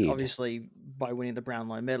 though. And obviously, by winning the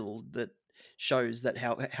Brownlow medal, that shows that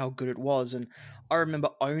how good it was. And I remember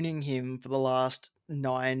owning him for the last 8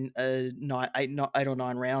 or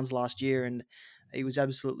 9 rounds last year, and he was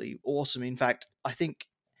absolutely awesome. In fact, I think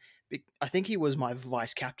he was my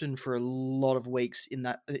vice captain for a lot of weeks in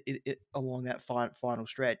that along that final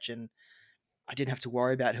stretch, and I didn't have to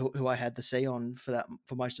worry about who I had the C on for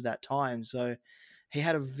most of that time. So he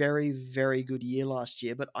had a very, very good year last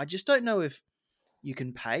year, but I just don't know if you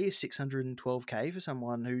can pay 612k for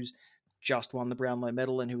someone who's just won the Brownlow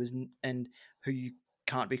medal and who you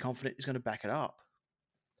can't be confident is going to back it up.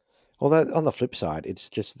 Although on the flip side, it's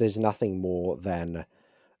just there's nothing more than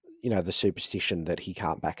the superstition that he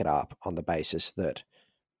can't back it up on the basis that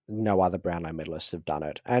no other Brownlow medalists have done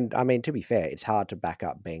it. And I mean, to be fair, it's hard to back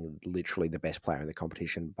up being literally the best player in the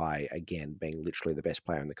competition by, again, being literally the best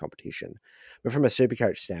player in the competition. But from a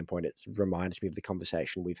Supercoach standpoint, it reminds me of the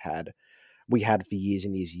conversation we had for years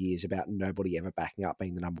and years about nobody ever backing up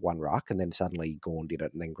being the number one ruck, and then suddenly Gawn did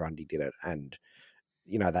it, and then Grundy did it, and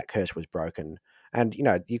that curse was broken. And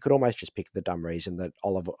you could almost just pick the dumb reason that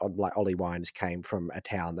Ollie Wines came from a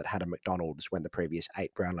town that had a McDonald's when the previous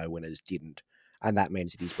 8 Brownlow winners didn't, and that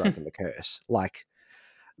means that he's broken the curse.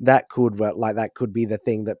 That could be the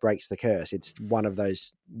thing that breaks the curse. It's one of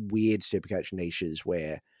those weird Supercoach niches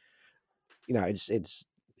where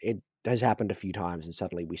it has happened a few times, and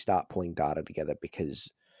suddenly we start pulling data together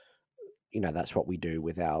because that's what we do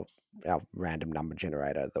with our random number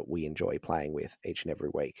generator that we enjoy playing with each and every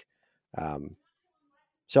week.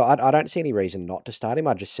 So I don't see any reason not to start him.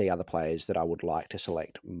 I just see other players that I would like to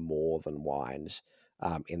select more than Wines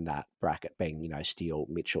in that bracket, being Steele,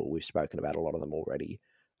 Mitchell. We've spoken about a lot of them already.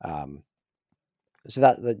 So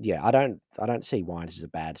I don't see Wines as a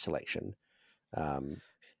bad selection. There's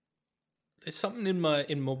something in my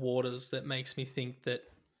waters that makes me think that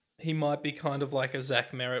he might be kind of like a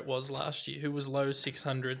Zach Merritt was last year, who was low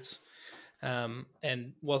 600s.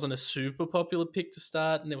 And wasn't a super popular pick to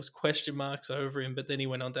start, and there was question marks over him, but then he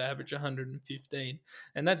went on to average 115,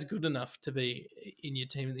 and that's good enough to be in your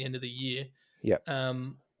team at the end of the year. Yeah.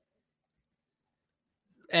 And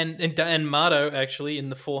Marto actually in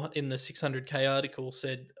the 600k article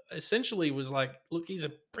said essentially was like, look, he's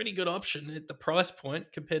a pretty good option at the price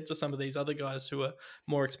point compared to some of these other guys who are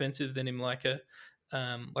more expensive than him, like a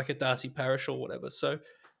Darcy Parish or whatever. So.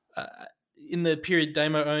 In the period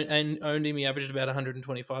Damo owned him, he averaged about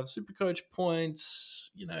 125 Supercoach points.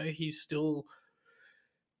 He's still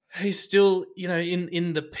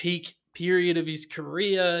in the peak period of his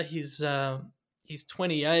career. He's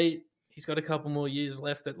 28. He's got a couple more years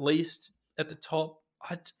left at least at the top.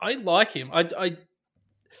 I like him. I'm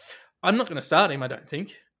not going to start him, I don't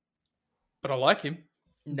think, but I like him.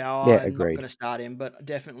 No, yeah, I'm not going to start him, but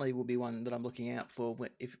definitely will be one that I'm looking out for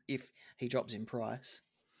if he drops in price.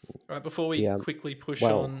 All right, before we quickly push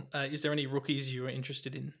on, is there any rookies you are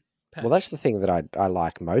interested in? patch. Well, that's the thing that I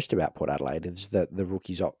like most about Port Adelaide is that the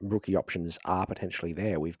rookie options are potentially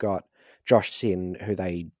there. We've got Josh Sin, who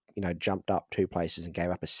they jumped up 2 places and gave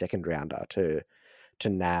up a second rounder to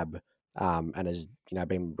nab, and has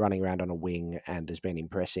been running around on a wing and has been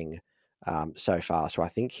impressing so far. So I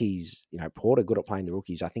think he's Port are good at playing the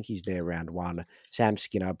rookies. I think he's there round 1. Sam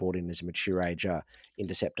Skinner brought in as a mature ager,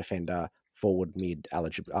 intercept defender, forward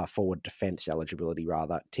defense eligibility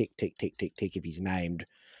rather. Tick tick tick tick tick. If he's named,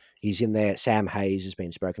 he's in there. Sam Hayes has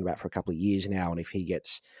been spoken about for a couple of years now, and if he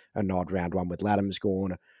gets a nod round 1 with Laddams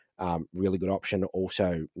gone, really good option.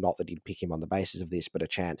 Also, not that you'd pick him on the basis of this, but a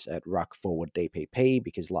chance at ruck forward DPP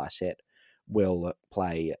because Lysette will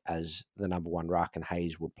play as the number 1 ruck and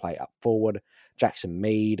Hayes would play up forward. Jackson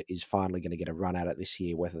Mead is finally going to get a run at it this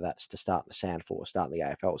year, whether that's to start the Sandford or start the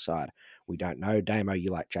AFL side. We don't know. Damo, you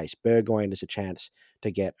like Jace Burgoyne as a chance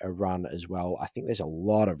to get a run as well. I think there's a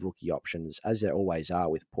lot of rookie options, as there always are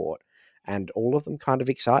with Port, and all of them kind of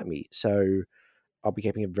excite me. So I'll be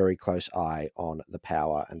keeping a very close eye on the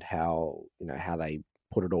Power and how they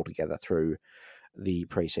put it all together through the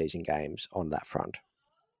preseason games on that front.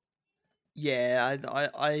 Yeah,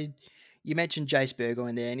 you mentioned Jace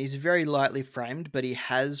Burgoyne there, and he's very lightly framed, but he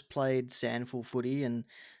has played Sandful footy and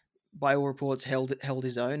by all reports held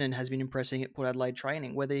his own and has been impressing at Port Adelaide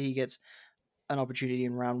training. Whether he gets an opportunity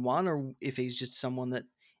in round 1 or if he's just someone that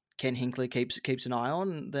Ken Hinkley keeps an eye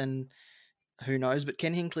on, then who knows? But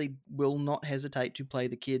Ken Hinkley will not hesitate to play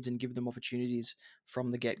the kids and give them opportunities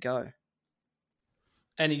from the get-go.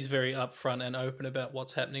 And he's very upfront and open about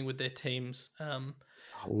what's happening with their teams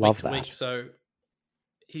Love week that. to week. So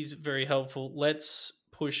he's very helpful. Let's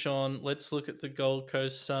push on. Let's look at the Gold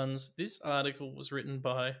Coast Suns. This article was written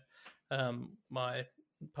by my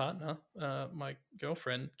partner, my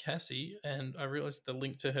girlfriend, Cassie, and I realized the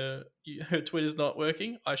link to her Twitter's not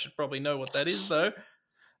working. I should probably know what that is, though.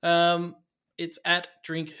 It's at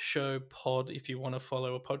Drink Show Pod if you want to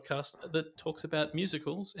follow a podcast that talks about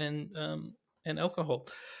musicals and alcohol.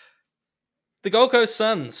 The Gold Coast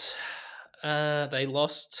Suns, they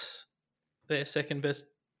lost their second best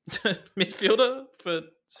midfielder for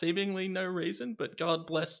seemingly no reason, but God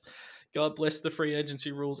bless the free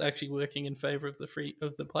agency rules actually working in favour of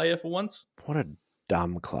the player for once. What a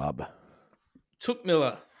dumb club. Took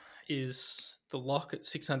Miller is the lock at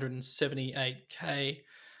 678k.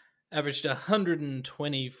 Averaged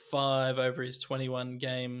 125 over his 21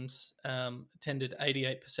 games, attended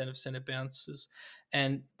 88% of centre bounces,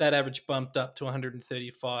 and that average bumped up to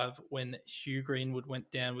 135 when Hugh Greenwood went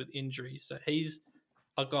down with injury. So he's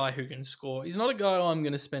a guy who can score. He's not a guy I'm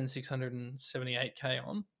going to spend 678k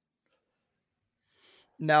on.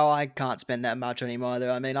 No, I can't spend that much on him either.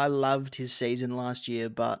 I mean, I loved his season last year,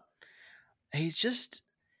 but he's just...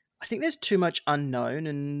 I think there's too much unknown,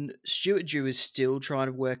 and Stuart Dew is still trying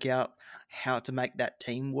to work out how to make that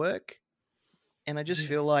team work. And I just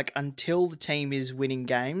feel like until the team is winning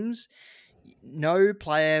games, no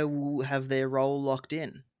player will have their role locked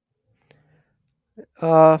in.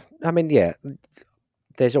 I mean, yeah,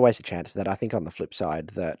 there's always a chance that I think on the flip side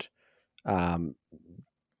that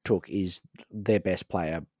Took is their best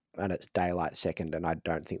player and it's daylight second, and I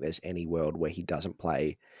don't think there's any world where he doesn't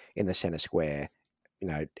play in the centre square,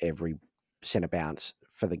 every centre bounce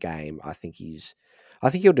for the game. I think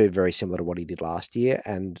he'll do very similar to what he did last year,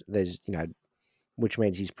 and there's, which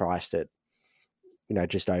means he's priced at,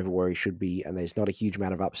 just over where he should be, and there's not a huge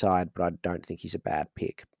amount of upside, but I don't think he's a bad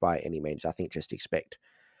pick by any means. I think just expect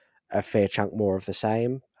a fair chunk more of the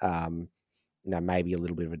same. Maybe a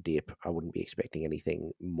little bit of a dip. I wouldn't be expecting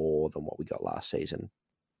anything more than what we got last season.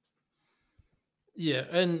 Yeah,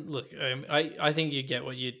 and look, I think you get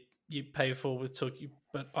what you pay for with Took,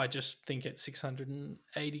 but I just think at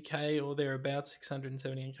 680k or thereabouts,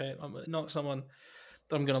 678k, I'm not someone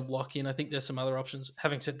that I'm going to lock in. I think there's some other options.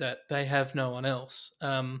 Having said that, they have no one else.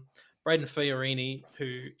 Braden Fiorini,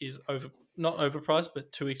 who is not overpriced,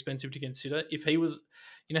 but too expensive to consider. If he was,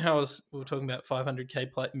 how we were talking about 500k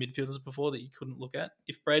midfielders before that you couldn't look at.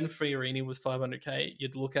 If Braden Fiorini was 500k,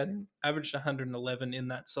 you'd look at him. Averaged 111 in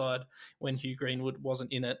that side when Hugh Greenwood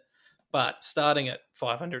wasn't in it, but starting at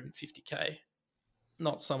 550k,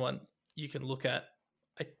 not someone you can look at.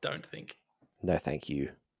 I don't think. No, thank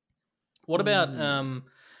you. What about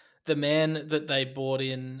the man that they bought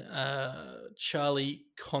in, Charlie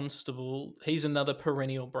Constable? He's another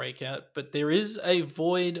perennial breakout, but there is a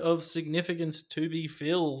void of significance to be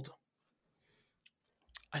filled.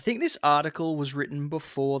 I think this article was written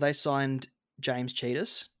before they signed James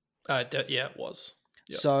Cheetahs. Yeah, it was.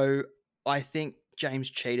 Yep. So I think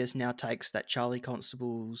James Cheetahs now takes that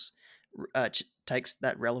takes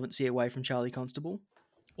that relevancy away from Charlie Constable.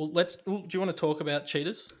 Well, do you want to talk about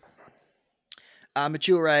Cheetahs?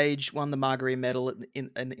 Mature age, won the Margarine medal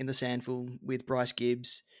in the Sandful with Bryce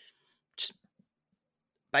Gibbs. Just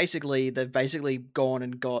they've basically gone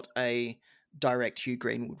and got a direct Hugh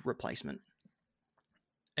Greenwood replacement.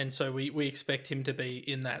 And so we expect him to be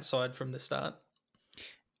in that side from the start?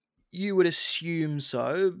 You would assume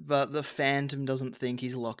so, but the Phantom doesn't think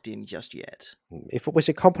he's locked in just yet. If it was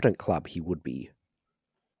a competent club, he would be.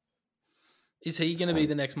 Is he going to be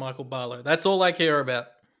the next Michael Barlow? That's all I care about.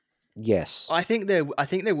 Yes. I think there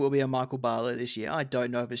will be a Michael Barlow this year. I don't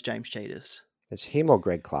know if it's James Cheetahs. It's him or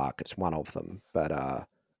Greg Clark. It's one of them. But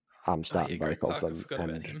I'm starting both of them.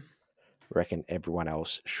 And reckon everyone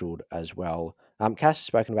else should as well. Cass has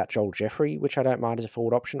spoken about Joel Jeffrey, which I don't mind as a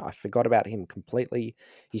forward option. I forgot about him completely.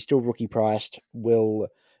 He's still rookie priced, will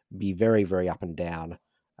be very, very up and down.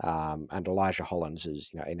 And Elijah Hollins is,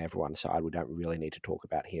 in everyone's side. We don't really need to talk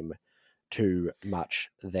about him too much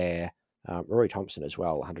there. Rory Thompson as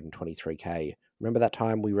well, 123k. Remember that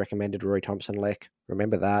time we recommended Rory Thompson, Lek?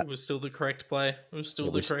 Remember that? It was still the correct play. It was still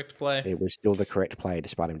the correct play,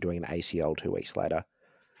 despite him doing an ACL 2 weeks later.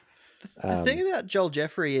 The thing about Joel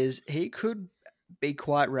Jeffrey is he could be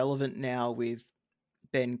quite relevant now with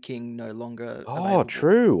Ben King no longer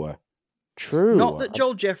available. True. Not that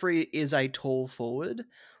Joel Jeffrey is a tall forward,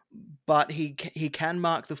 but he can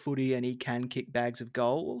mark the footy and he can kick bags of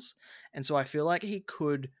goals. And so I feel like he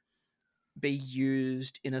could be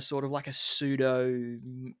used in a sort of like a pseudo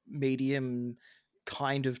medium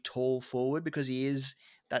kind of tall forward because he is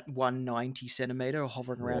that 190 centimeter or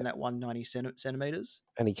hovering around that 190 centimeters.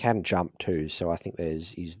 And he can jump too. So I think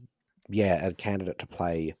he's a candidate to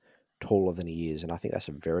play taller than he is. And I think that's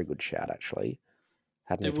a very good shout, actually.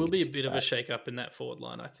 There will be a bit of a shake-up in that forward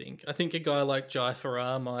line, I think. I think a guy like Jai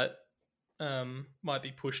Farrar might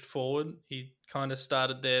be pushed forward. He kind of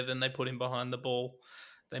started there, then they put him behind the ball.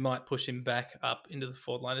 They might push him back up into the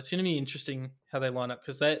forward line. It's going to be interesting how they line up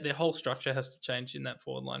because their whole structure has to change in that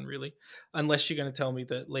forward line, really. Unless you're going to tell me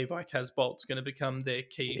that Levi Casbolt's going to become their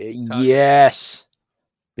key target. Yes.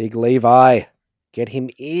 Big Levi. Get him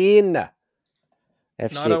in.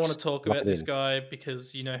 F6. No, I don't want to talk about this guy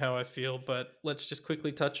because you know how I feel, but let's just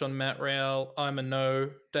quickly touch on Matt Rowell. I'm a no.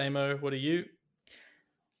 Damo, what are you?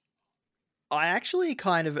 I actually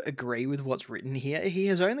kind of agree with what's written here. He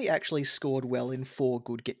has only actually scored well in 4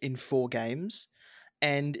 games,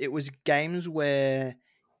 and it was games where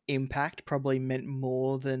impact probably meant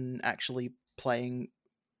more than actually playing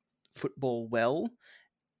football well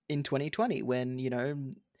in 2020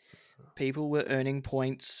 when, people were earning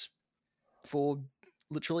points for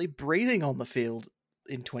literally breathing on the field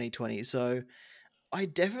in 2020. So I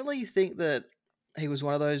definitely think that he was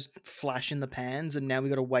one of those flash in the pans, and now we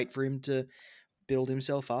got to wait for him to build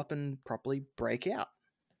himself up and properly break out.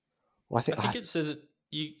 Well, I think it says it.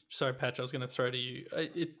 Sorry, Patch, I was going to throw to you. I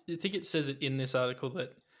think it says it in this article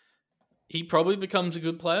that he probably becomes a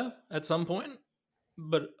good player at some point,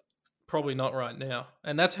 but probably not right now.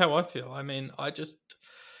 And that's how I feel. I mean,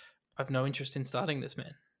 I've no interest in starting this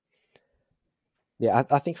man. Yeah,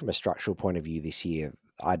 I think from a structural point of view this year,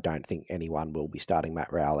 I don't think anyone will be starting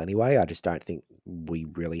Matt Rowell anyway. I just don't think we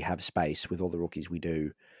really have space with all the rookies we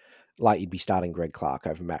do. Like you'd be starting Greg Clark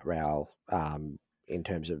over Matt Rowell in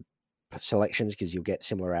terms of selections because you'll get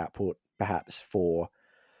similar output perhaps for,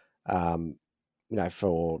 for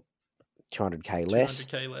 200k less.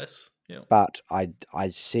 200k less, yeah. But I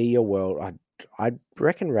see a world. I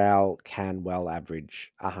reckon Rowell can well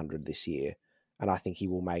average 100 this year. And I think he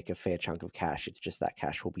will make a fair chunk of cash. It's just that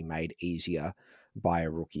cash will be made easier by a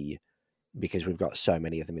rookie because we've got so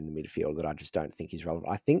many of them in the midfield that I just don't think is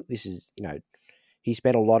relevant. I think this is, he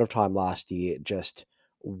spent a lot of time last year just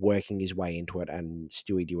working his way into it. And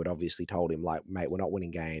Stewie Dewitt obviously told him, like, mate, we're not winning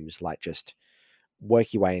games. Like, just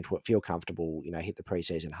work your way into it, feel comfortable, hit the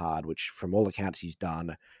preseason hard, which from all accounts he's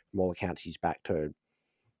done. From all accounts he's back to,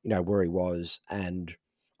 where he was. And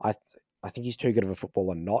I think he's too good of a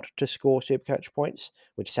footballer not to score Supercoach points,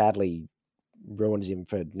 which sadly ruins him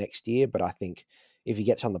for next year. But I think if he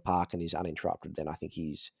gets on the park and is uninterrupted, then I think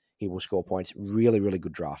he will score points. Really, really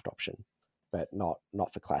good draft option, but not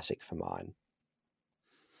for Classic for mine.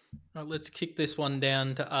 Right, let's kick this one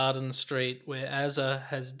down to Arden Street, where Azza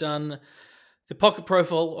has done the pocket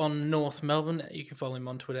profile on North Melbourne. You can follow him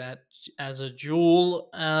on Twitter at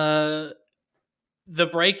AzzaJewel. The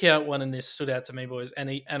breakout one in this stood out to me, boys, and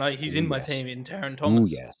he's in my team in Tarryn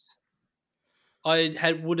Thomas. Ooh, yes.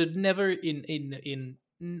 I would have never in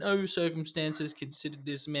no circumstances considered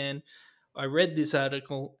this man. I read this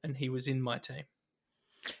article and he was in my team.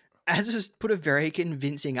 Azza's put a very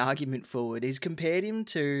convincing argument forward. He's compared him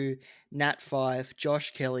to Nat Fyfe,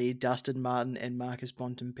 Josh Kelly, Dustin Martin, and Marcus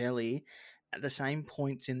Bontempelli at the same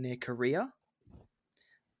points in their career.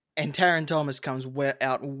 And Taron Thomas comes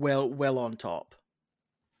well on top.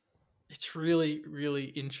 It's really, really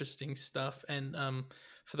interesting stuff. And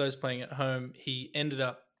for those playing at home, he ended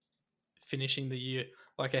up finishing the year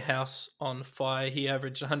like a house on fire. He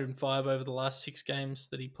averaged 105 over the last 6 games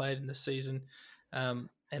that he played in the season. And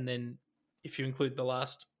then if you include the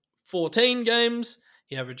last 14 games,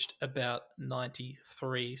 he averaged about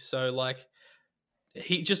 93. So like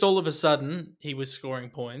he just all of a sudden he was scoring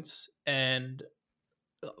points. And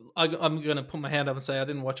I'm going to put my hand up and say I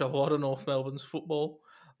didn't watch a lot of North Melbourne's football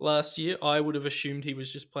last year. I would have assumed he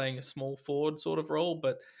was just playing a small forward sort of role,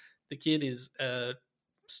 but the kid is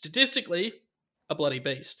statistically a bloody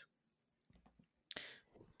beast.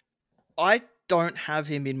 I don't have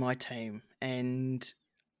him in my team, and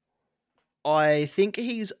I think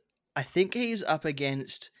he's up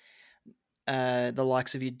against the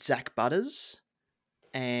likes of your Zach Butters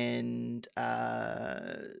and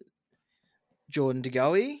Jordan De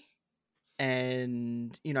Goey,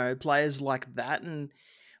 and players like that. And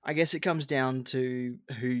I guess it comes down to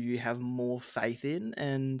who you have more faith in,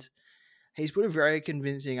 and he's put a very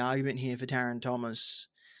convincing argument here for Taron Thomas,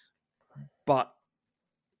 but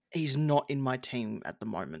he's not in my team at the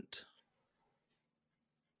moment.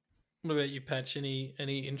 What about you, Patch? Any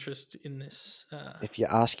interest in this? If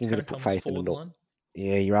you're asking me to put faith in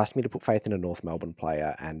you're asking me to put faith in a North Melbourne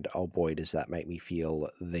player, and oh boy, does that make me feel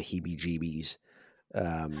the heebie-jeebies.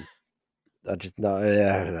 I just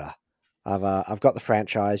no. I've got the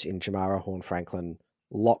franchise in Jamara Horne-Franklin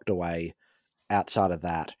locked away. Outside of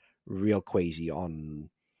that, real queasy on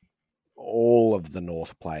all of the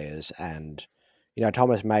North players, and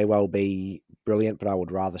Thomas may well be brilliant, but I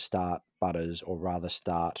would rather start Butters or rather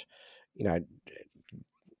start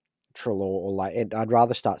Treloar, or I'd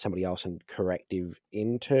rather start somebody else and corrective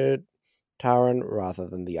into Taron rather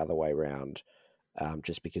than the other way around.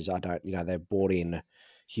 Just because I don't, they've brought in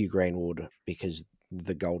Hugh Greenwood because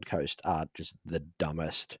the Gold Coast are just the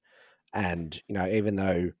dumbest, and even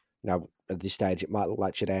though at this stage it might look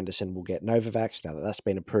like Chet Anderson will get Novavax now that that's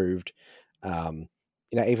been approved.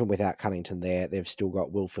 Even without Cunnington there, they've still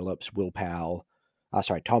got Will Phillips, Tom Powell.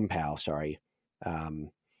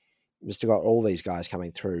 We've still got all these guys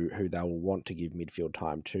coming through who they will want to give midfield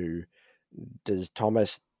time to. Does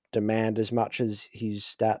Thomas demand as much as his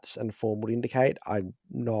stats and form would indicate? I'm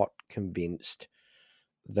not convinced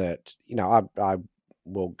that, I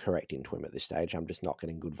will correct into him at this stage. I'm just not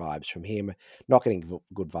getting good vibes from him, not getting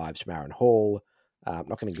good vibes from Aaron Hall,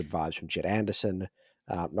 not getting good vibes from Chet Anderson,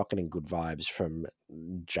 not getting good vibes from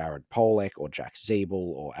Jared Polec or Jack Zeeble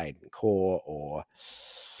or Aiden Core or...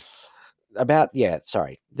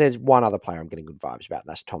 There's one other player I'm getting good vibes about.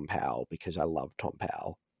 That's Tom Powell, because I love Tom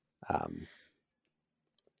Powell.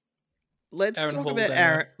 Let's talk about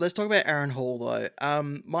Aaron Hall though.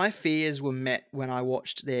 My fears were met when I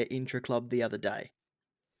watched their intra-club the other day.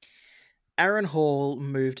 Aaron Hall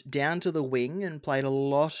moved down to the wing and played a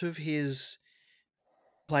lot of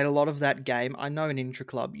that game. I know in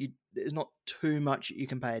intra-club there's not too much you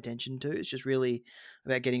can pay attention to. It's just really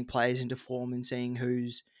about getting players into form and seeing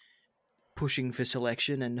who's pushing for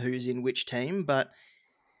selection and who's in which team. But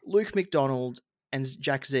Luke McDonald and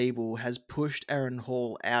Jack Zeeble has pushed Aaron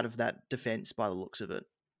Hall out of that defence by the looks of it.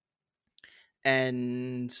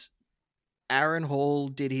 And Aaron Hall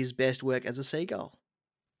did his best work as a seagull.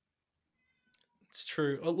 It's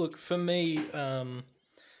true. Oh, look, for me,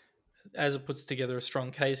 as it puts together a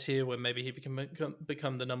strong case here where maybe he can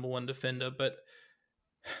become the number one defender, but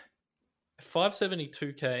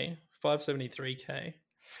 572k, 573k,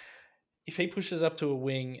 if he pushes up to a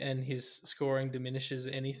wing and his scoring diminishes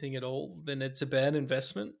anything at all, then it's a bad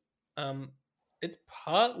investment. It's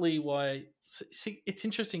partly why... See, it's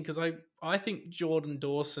interesting because I think Jordan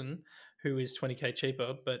Dawson, who is 20k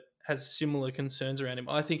cheaper, but has similar concerns around him,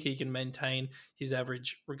 I think he can maintain his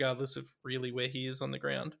average regardless of really where he is on the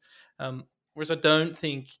ground. Whereas I don't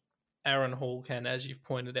think Aaron Hall can, as you've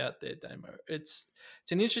pointed out there, Damo. It's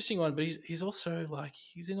an interesting one, but he's also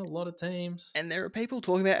he's in a lot of teams. And there are people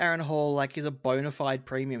talking about Aaron Hall like he's a bona fide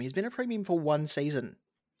premium. He's been a premium for one season,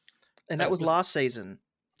 and that was last season.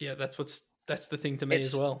 Yeah, that's the thing to me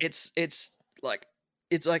as well. It's like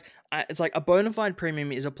a bona fide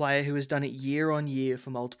premium is a player who has done it year on year for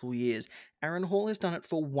multiple years. Aaron Hall has done it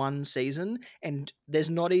for one season, and there's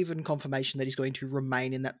not even confirmation that he's going to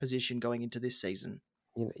remain in that position going into this season.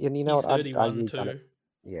 You know he's what? 31 too.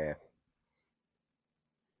 Yeah.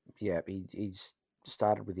 He's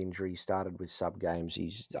started with injuries, started with sub games.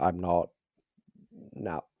 No.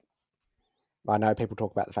 I know people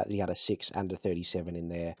talk about the fact that he had a 6 and a 37 in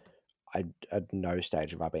there. At no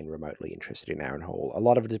stage have I been remotely interested in Aaron Hall. A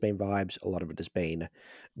lot of it has been vibes. A lot of it has been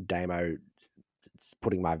Damo it's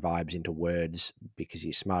putting my vibes into words because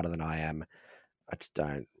he's smarter than I am. I just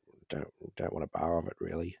don't want a bar of it,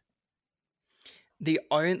 really.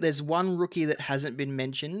 There's one rookie that hasn't been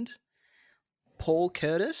mentioned, Paul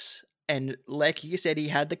Curtis. And like you said, he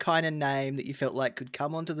had the kind of name that you felt like could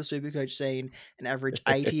come onto the Supercoach scene and average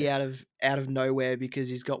 80 out of nowhere because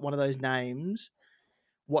he's got one of those names.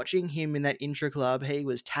 Watching him in that intra club, he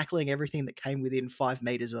was tackling everything that came within 5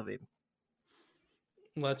 meters of him.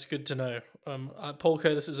 Well, that's good to know. Paul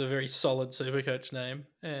Curtis is a very solid Supercoach name,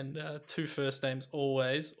 and 2 first names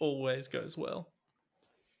always goes well.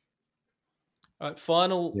 All right,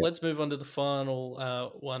 final. Yep. Let's move on to the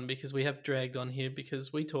final one because we have dragged on here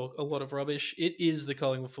because we talk a lot of rubbish. It is the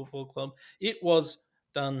Collingwood Football Club. It was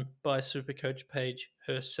done by Supercoach Paige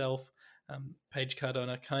herself. Paige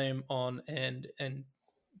Cardona came on and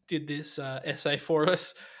did this essay for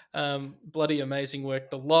us. Bloody amazing work.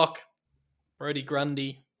 The lock, Brodie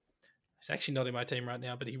Grundy. He's actually not in my team right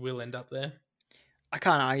now, but he will end up there. I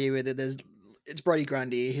can't argue with it. It's Brodie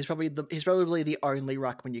Grundy. He's probably the only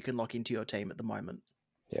ruckman you can lock into your team at the moment.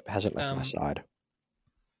 Yep, hasn't left my side.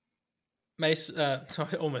 I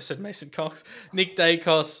almost said Mason Cox. Nick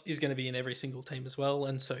Dacos is going to be in every single team as well,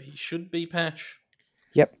 and so he should be Patch.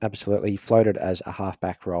 Yep, absolutely. He floated as a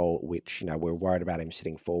halfback role, which, we're worried about him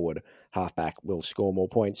sitting forward. Halfback will score more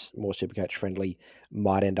points, more Supercoach friendly,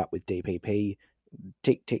 might end up with DPP.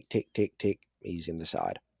 Tick, tick, tick, tick, tick. He's in the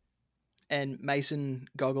side. And Mason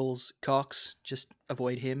Goggles Cox, just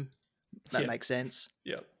avoid him. That makes sense.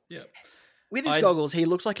 Yep. With his goggles, he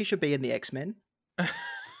looks like he should be in the X-Men.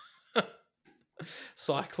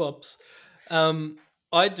 Cyclops.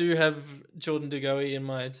 I do have Jordan De Goey in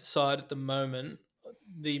my side at the moment.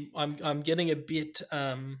 I'm getting a bit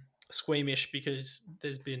squeamish because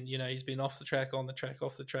there's been, he's been off the track, on the track,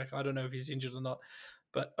 off the track. I don't know if he's injured or not.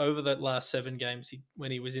 But over that last 7 games,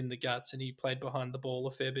 when he was in the guts and he played behind the ball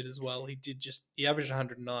a fair bit as well, he averaged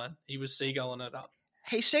 109. He was seagulling it up.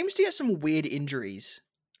 He seems to get some weird injuries,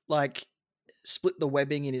 like split the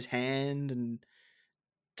webbing in his hand and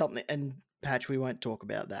something. And Patch, we won't talk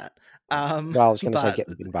about that. Well, I was going to say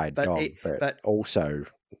getting bitten by a dog, but also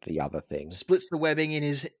the other thing. Splits the webbing in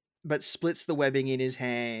his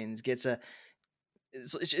hands,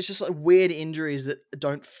 it's just like weird injuries that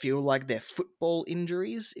don't feel like they're football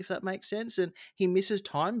injuries, if that makes sense. And he misses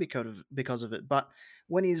time because of it. But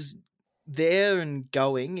when he's there and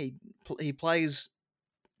going, he plays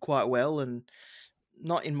quite well, and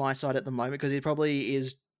not in my side at the moment because he probably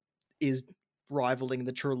is rivaling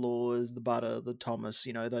the Treloars, the Butter, the Thomas,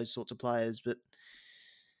 those sorts of players. But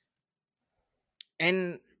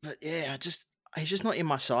yeah, he's just not in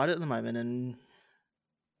my side at the moment. And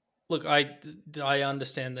look, I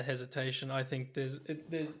understand the hesitation. I think there's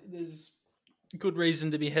good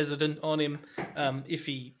reason to be hesitant on him. If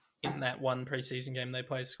he, in that one preseason game they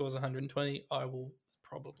play, scores 120, I will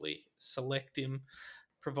probably select him,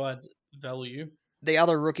 provides value. The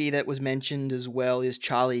other rookie that was mentioned as well is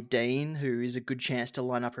Charlie Dean, who is a good chance to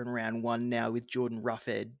line up in round 1 now with Jordan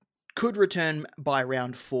Roughead. Could return by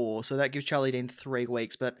round 4, so that gives Charlie Dean 3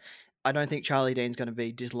 weeks, but I don't think Charlie Dean's going to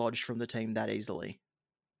be dislodged from the team that easily.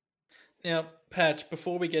 Now, Patch,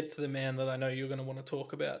 before we get to the man that I know you're going to want to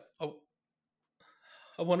talk about,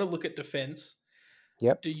 I want to look at defense.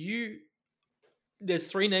 Yep. There's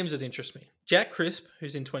 3 names that interest me. Jack Crisp,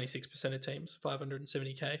 who's in 26% of teams,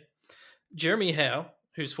 $570K. Jeremy Howe,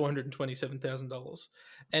 who's $427,000.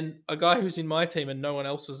 And a guy who's in my team and no one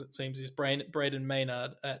else's, it seems, is Braden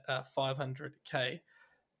Maynard at $500K.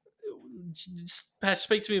 Patch,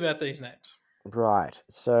 speak to me about these names. Right.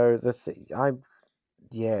 So I'm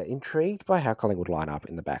intrigued by how Collingwood line up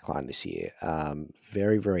in the back line this year.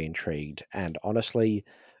 Very, very intrigued. And honestly,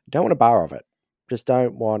 don't want a bar of it. Just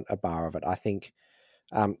don't want a bar of it. I think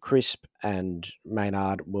Crisp and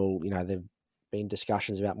Maynard will, they've been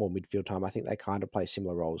discussions about more midfield time. I think they kind of play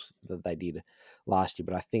similar roles that they did last year,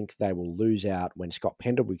 but I think they will lose out when Scott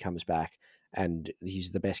Pendlebury comes back and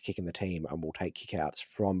he's the best kick in the team and will take kickouts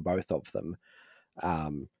from both of them.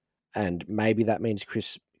 And maybe that means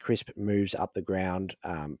Crisp moves up the ground,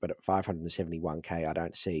 but at $571K, I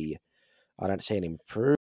don't see an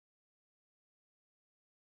improvement.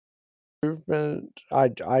 I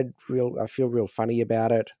feel real funny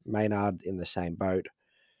about it. Maynard in the same boat.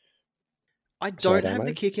 I don't have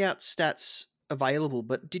the kick-out stats available,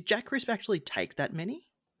 but did Jack Crisp actually take that many?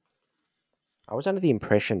 I was under the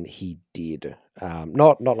impression he did.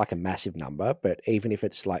 Not like a massive number, but even if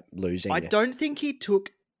it's like losing... I don't think he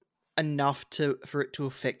took enough for it to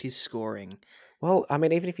affect his scoring. Well, I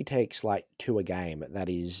mean, even if he takes like 2 a game, that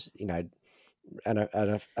is,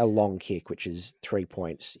 a long kick, which is 3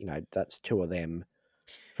 points, that's 2 of them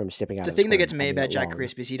from stepping out. The of thing that square gets and me holding about it Jack long.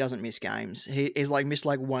 Crisp is he doesn't miss games. He's like missed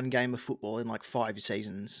like one game of football in like 5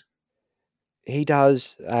 seasons. He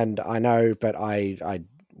does, and I know, but I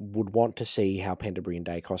would want to see how Pendlebury and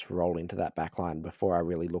Dacos roll into that backline before I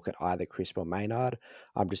really look at either Crisp or Maynard.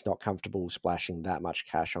 I'm just not comfortable splashing that much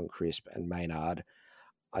cash on Crisp and Maynard.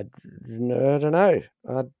 I don't know.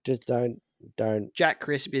 I just don't. Jack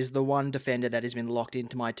Crisp is the one defender that has been locked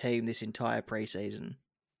into my team this entire preseason.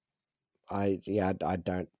 I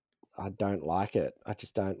don't like it. I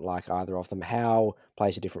just don't like either of them. Howe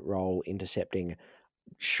plays a different role, intercepting.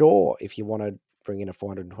 Sure, if you want to bring in a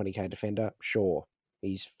 420k defender, sure,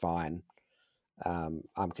 he's fine.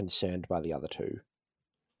 I'm concerned by the other two.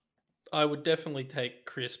 I would definitely take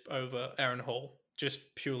Crisp over Aaron Hall,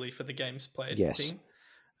 just purely for the games played thing.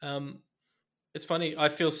 It's funny. I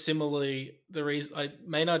feel similarly. The reason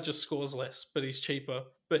Maynard just scores less, but he's cheaper.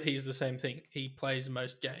 But he's the same thing. He plays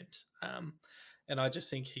most games, and I just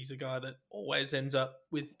think he's a guy that always ends up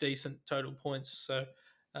with decent total points. So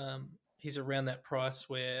he's around that price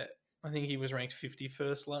where I think he was ranked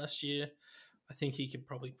 51st last year. I think he could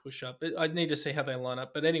probably push up. I need to see how they line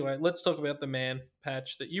up. But anyway, let's talk about the man,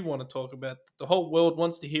 Patch, that you want to talk about. The whole world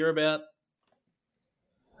wants to hear about.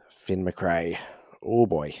 Finn Macrae. Oh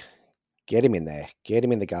boy. Get him in there. Get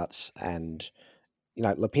him in the guts. And,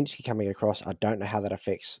 Lipinski coming across, I don't know how that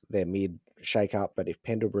affects their mid shake-up, but if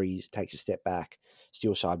Pendlebury takes a step back,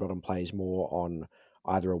 Steele Sidebottom plays more on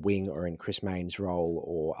either a wing or in Chris Mayne's role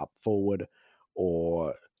or up forward,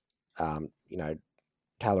 or,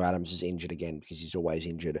 Taylor Adams is injured again because he's always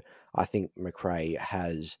injured. I think Macrae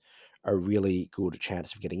has a really good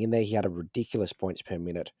chance of getting in there. He had a ridiculous points per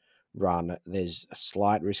minute run. There's a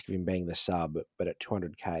slight risk of him being the sub, but at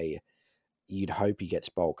 200k, you'd hope he gets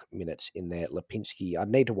bulk minutes in there. Lipinski, I'd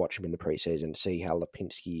need to watch him in the preseason, see how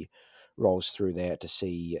Lipinski rolls through there to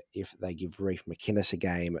see if they give Reef McInnes a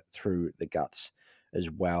game through the guts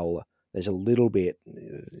as well. There's a little bit,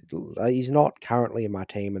 he's not currently in my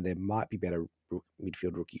team, and there might be better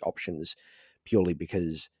midfield rookie options purely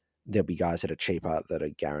because there'll be guys that are cheaper that are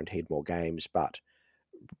guaranteed more games, but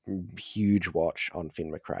huge watch on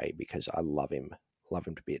Finn Macrae because I love him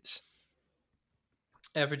to bits.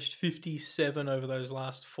 Averaged 57 over those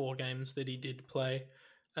last 4 games that he did play.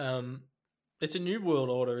 It's a new world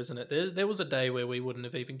order, isn't it? There was a day where we wouldn't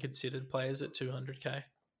have even considered players at 200k.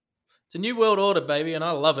 It's a new world order, baby, and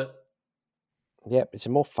I love it. Yep, it's a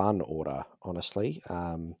more fun order, honestly.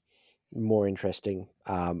 More interesting.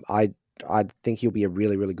 I think he'll be a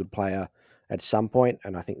really, really good player at some point,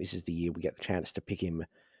 and I think this is the year we get the chance to pick him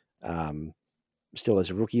still as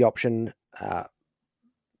a rookie option.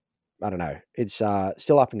 I don't know. It's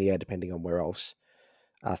still up in the air depending on where else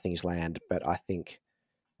things land, but I think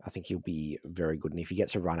he'll be very good, and if he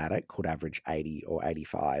gets a run at it, could average 80 or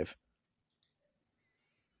 85.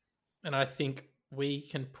 And I think we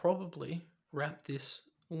can probably wrap this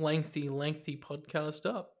lengthy podcast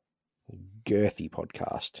up. Girthy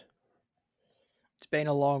podcast. It's been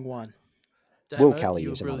a long one. Damo, Will Kelly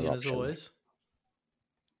is another option. As always.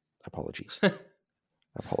 Apologies.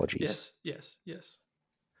 Apologies. Yes.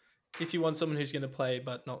 If you want someone who's going to play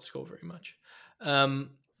but not score very much.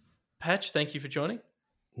 Patch, thank you for joining.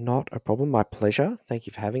 Not a problem. My pleasure. Thank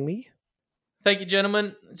you for having me. Thank you,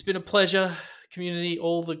 gentlemen. It's been a pleasure. Community,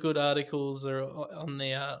 all the good articles are on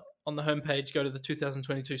the homepage. Go to the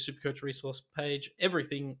 2022 Supercoach resource page.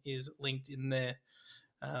 Everything is linked in there.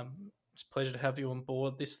 It's a pleasure to have you on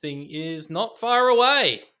board. This thing is not far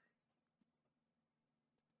away.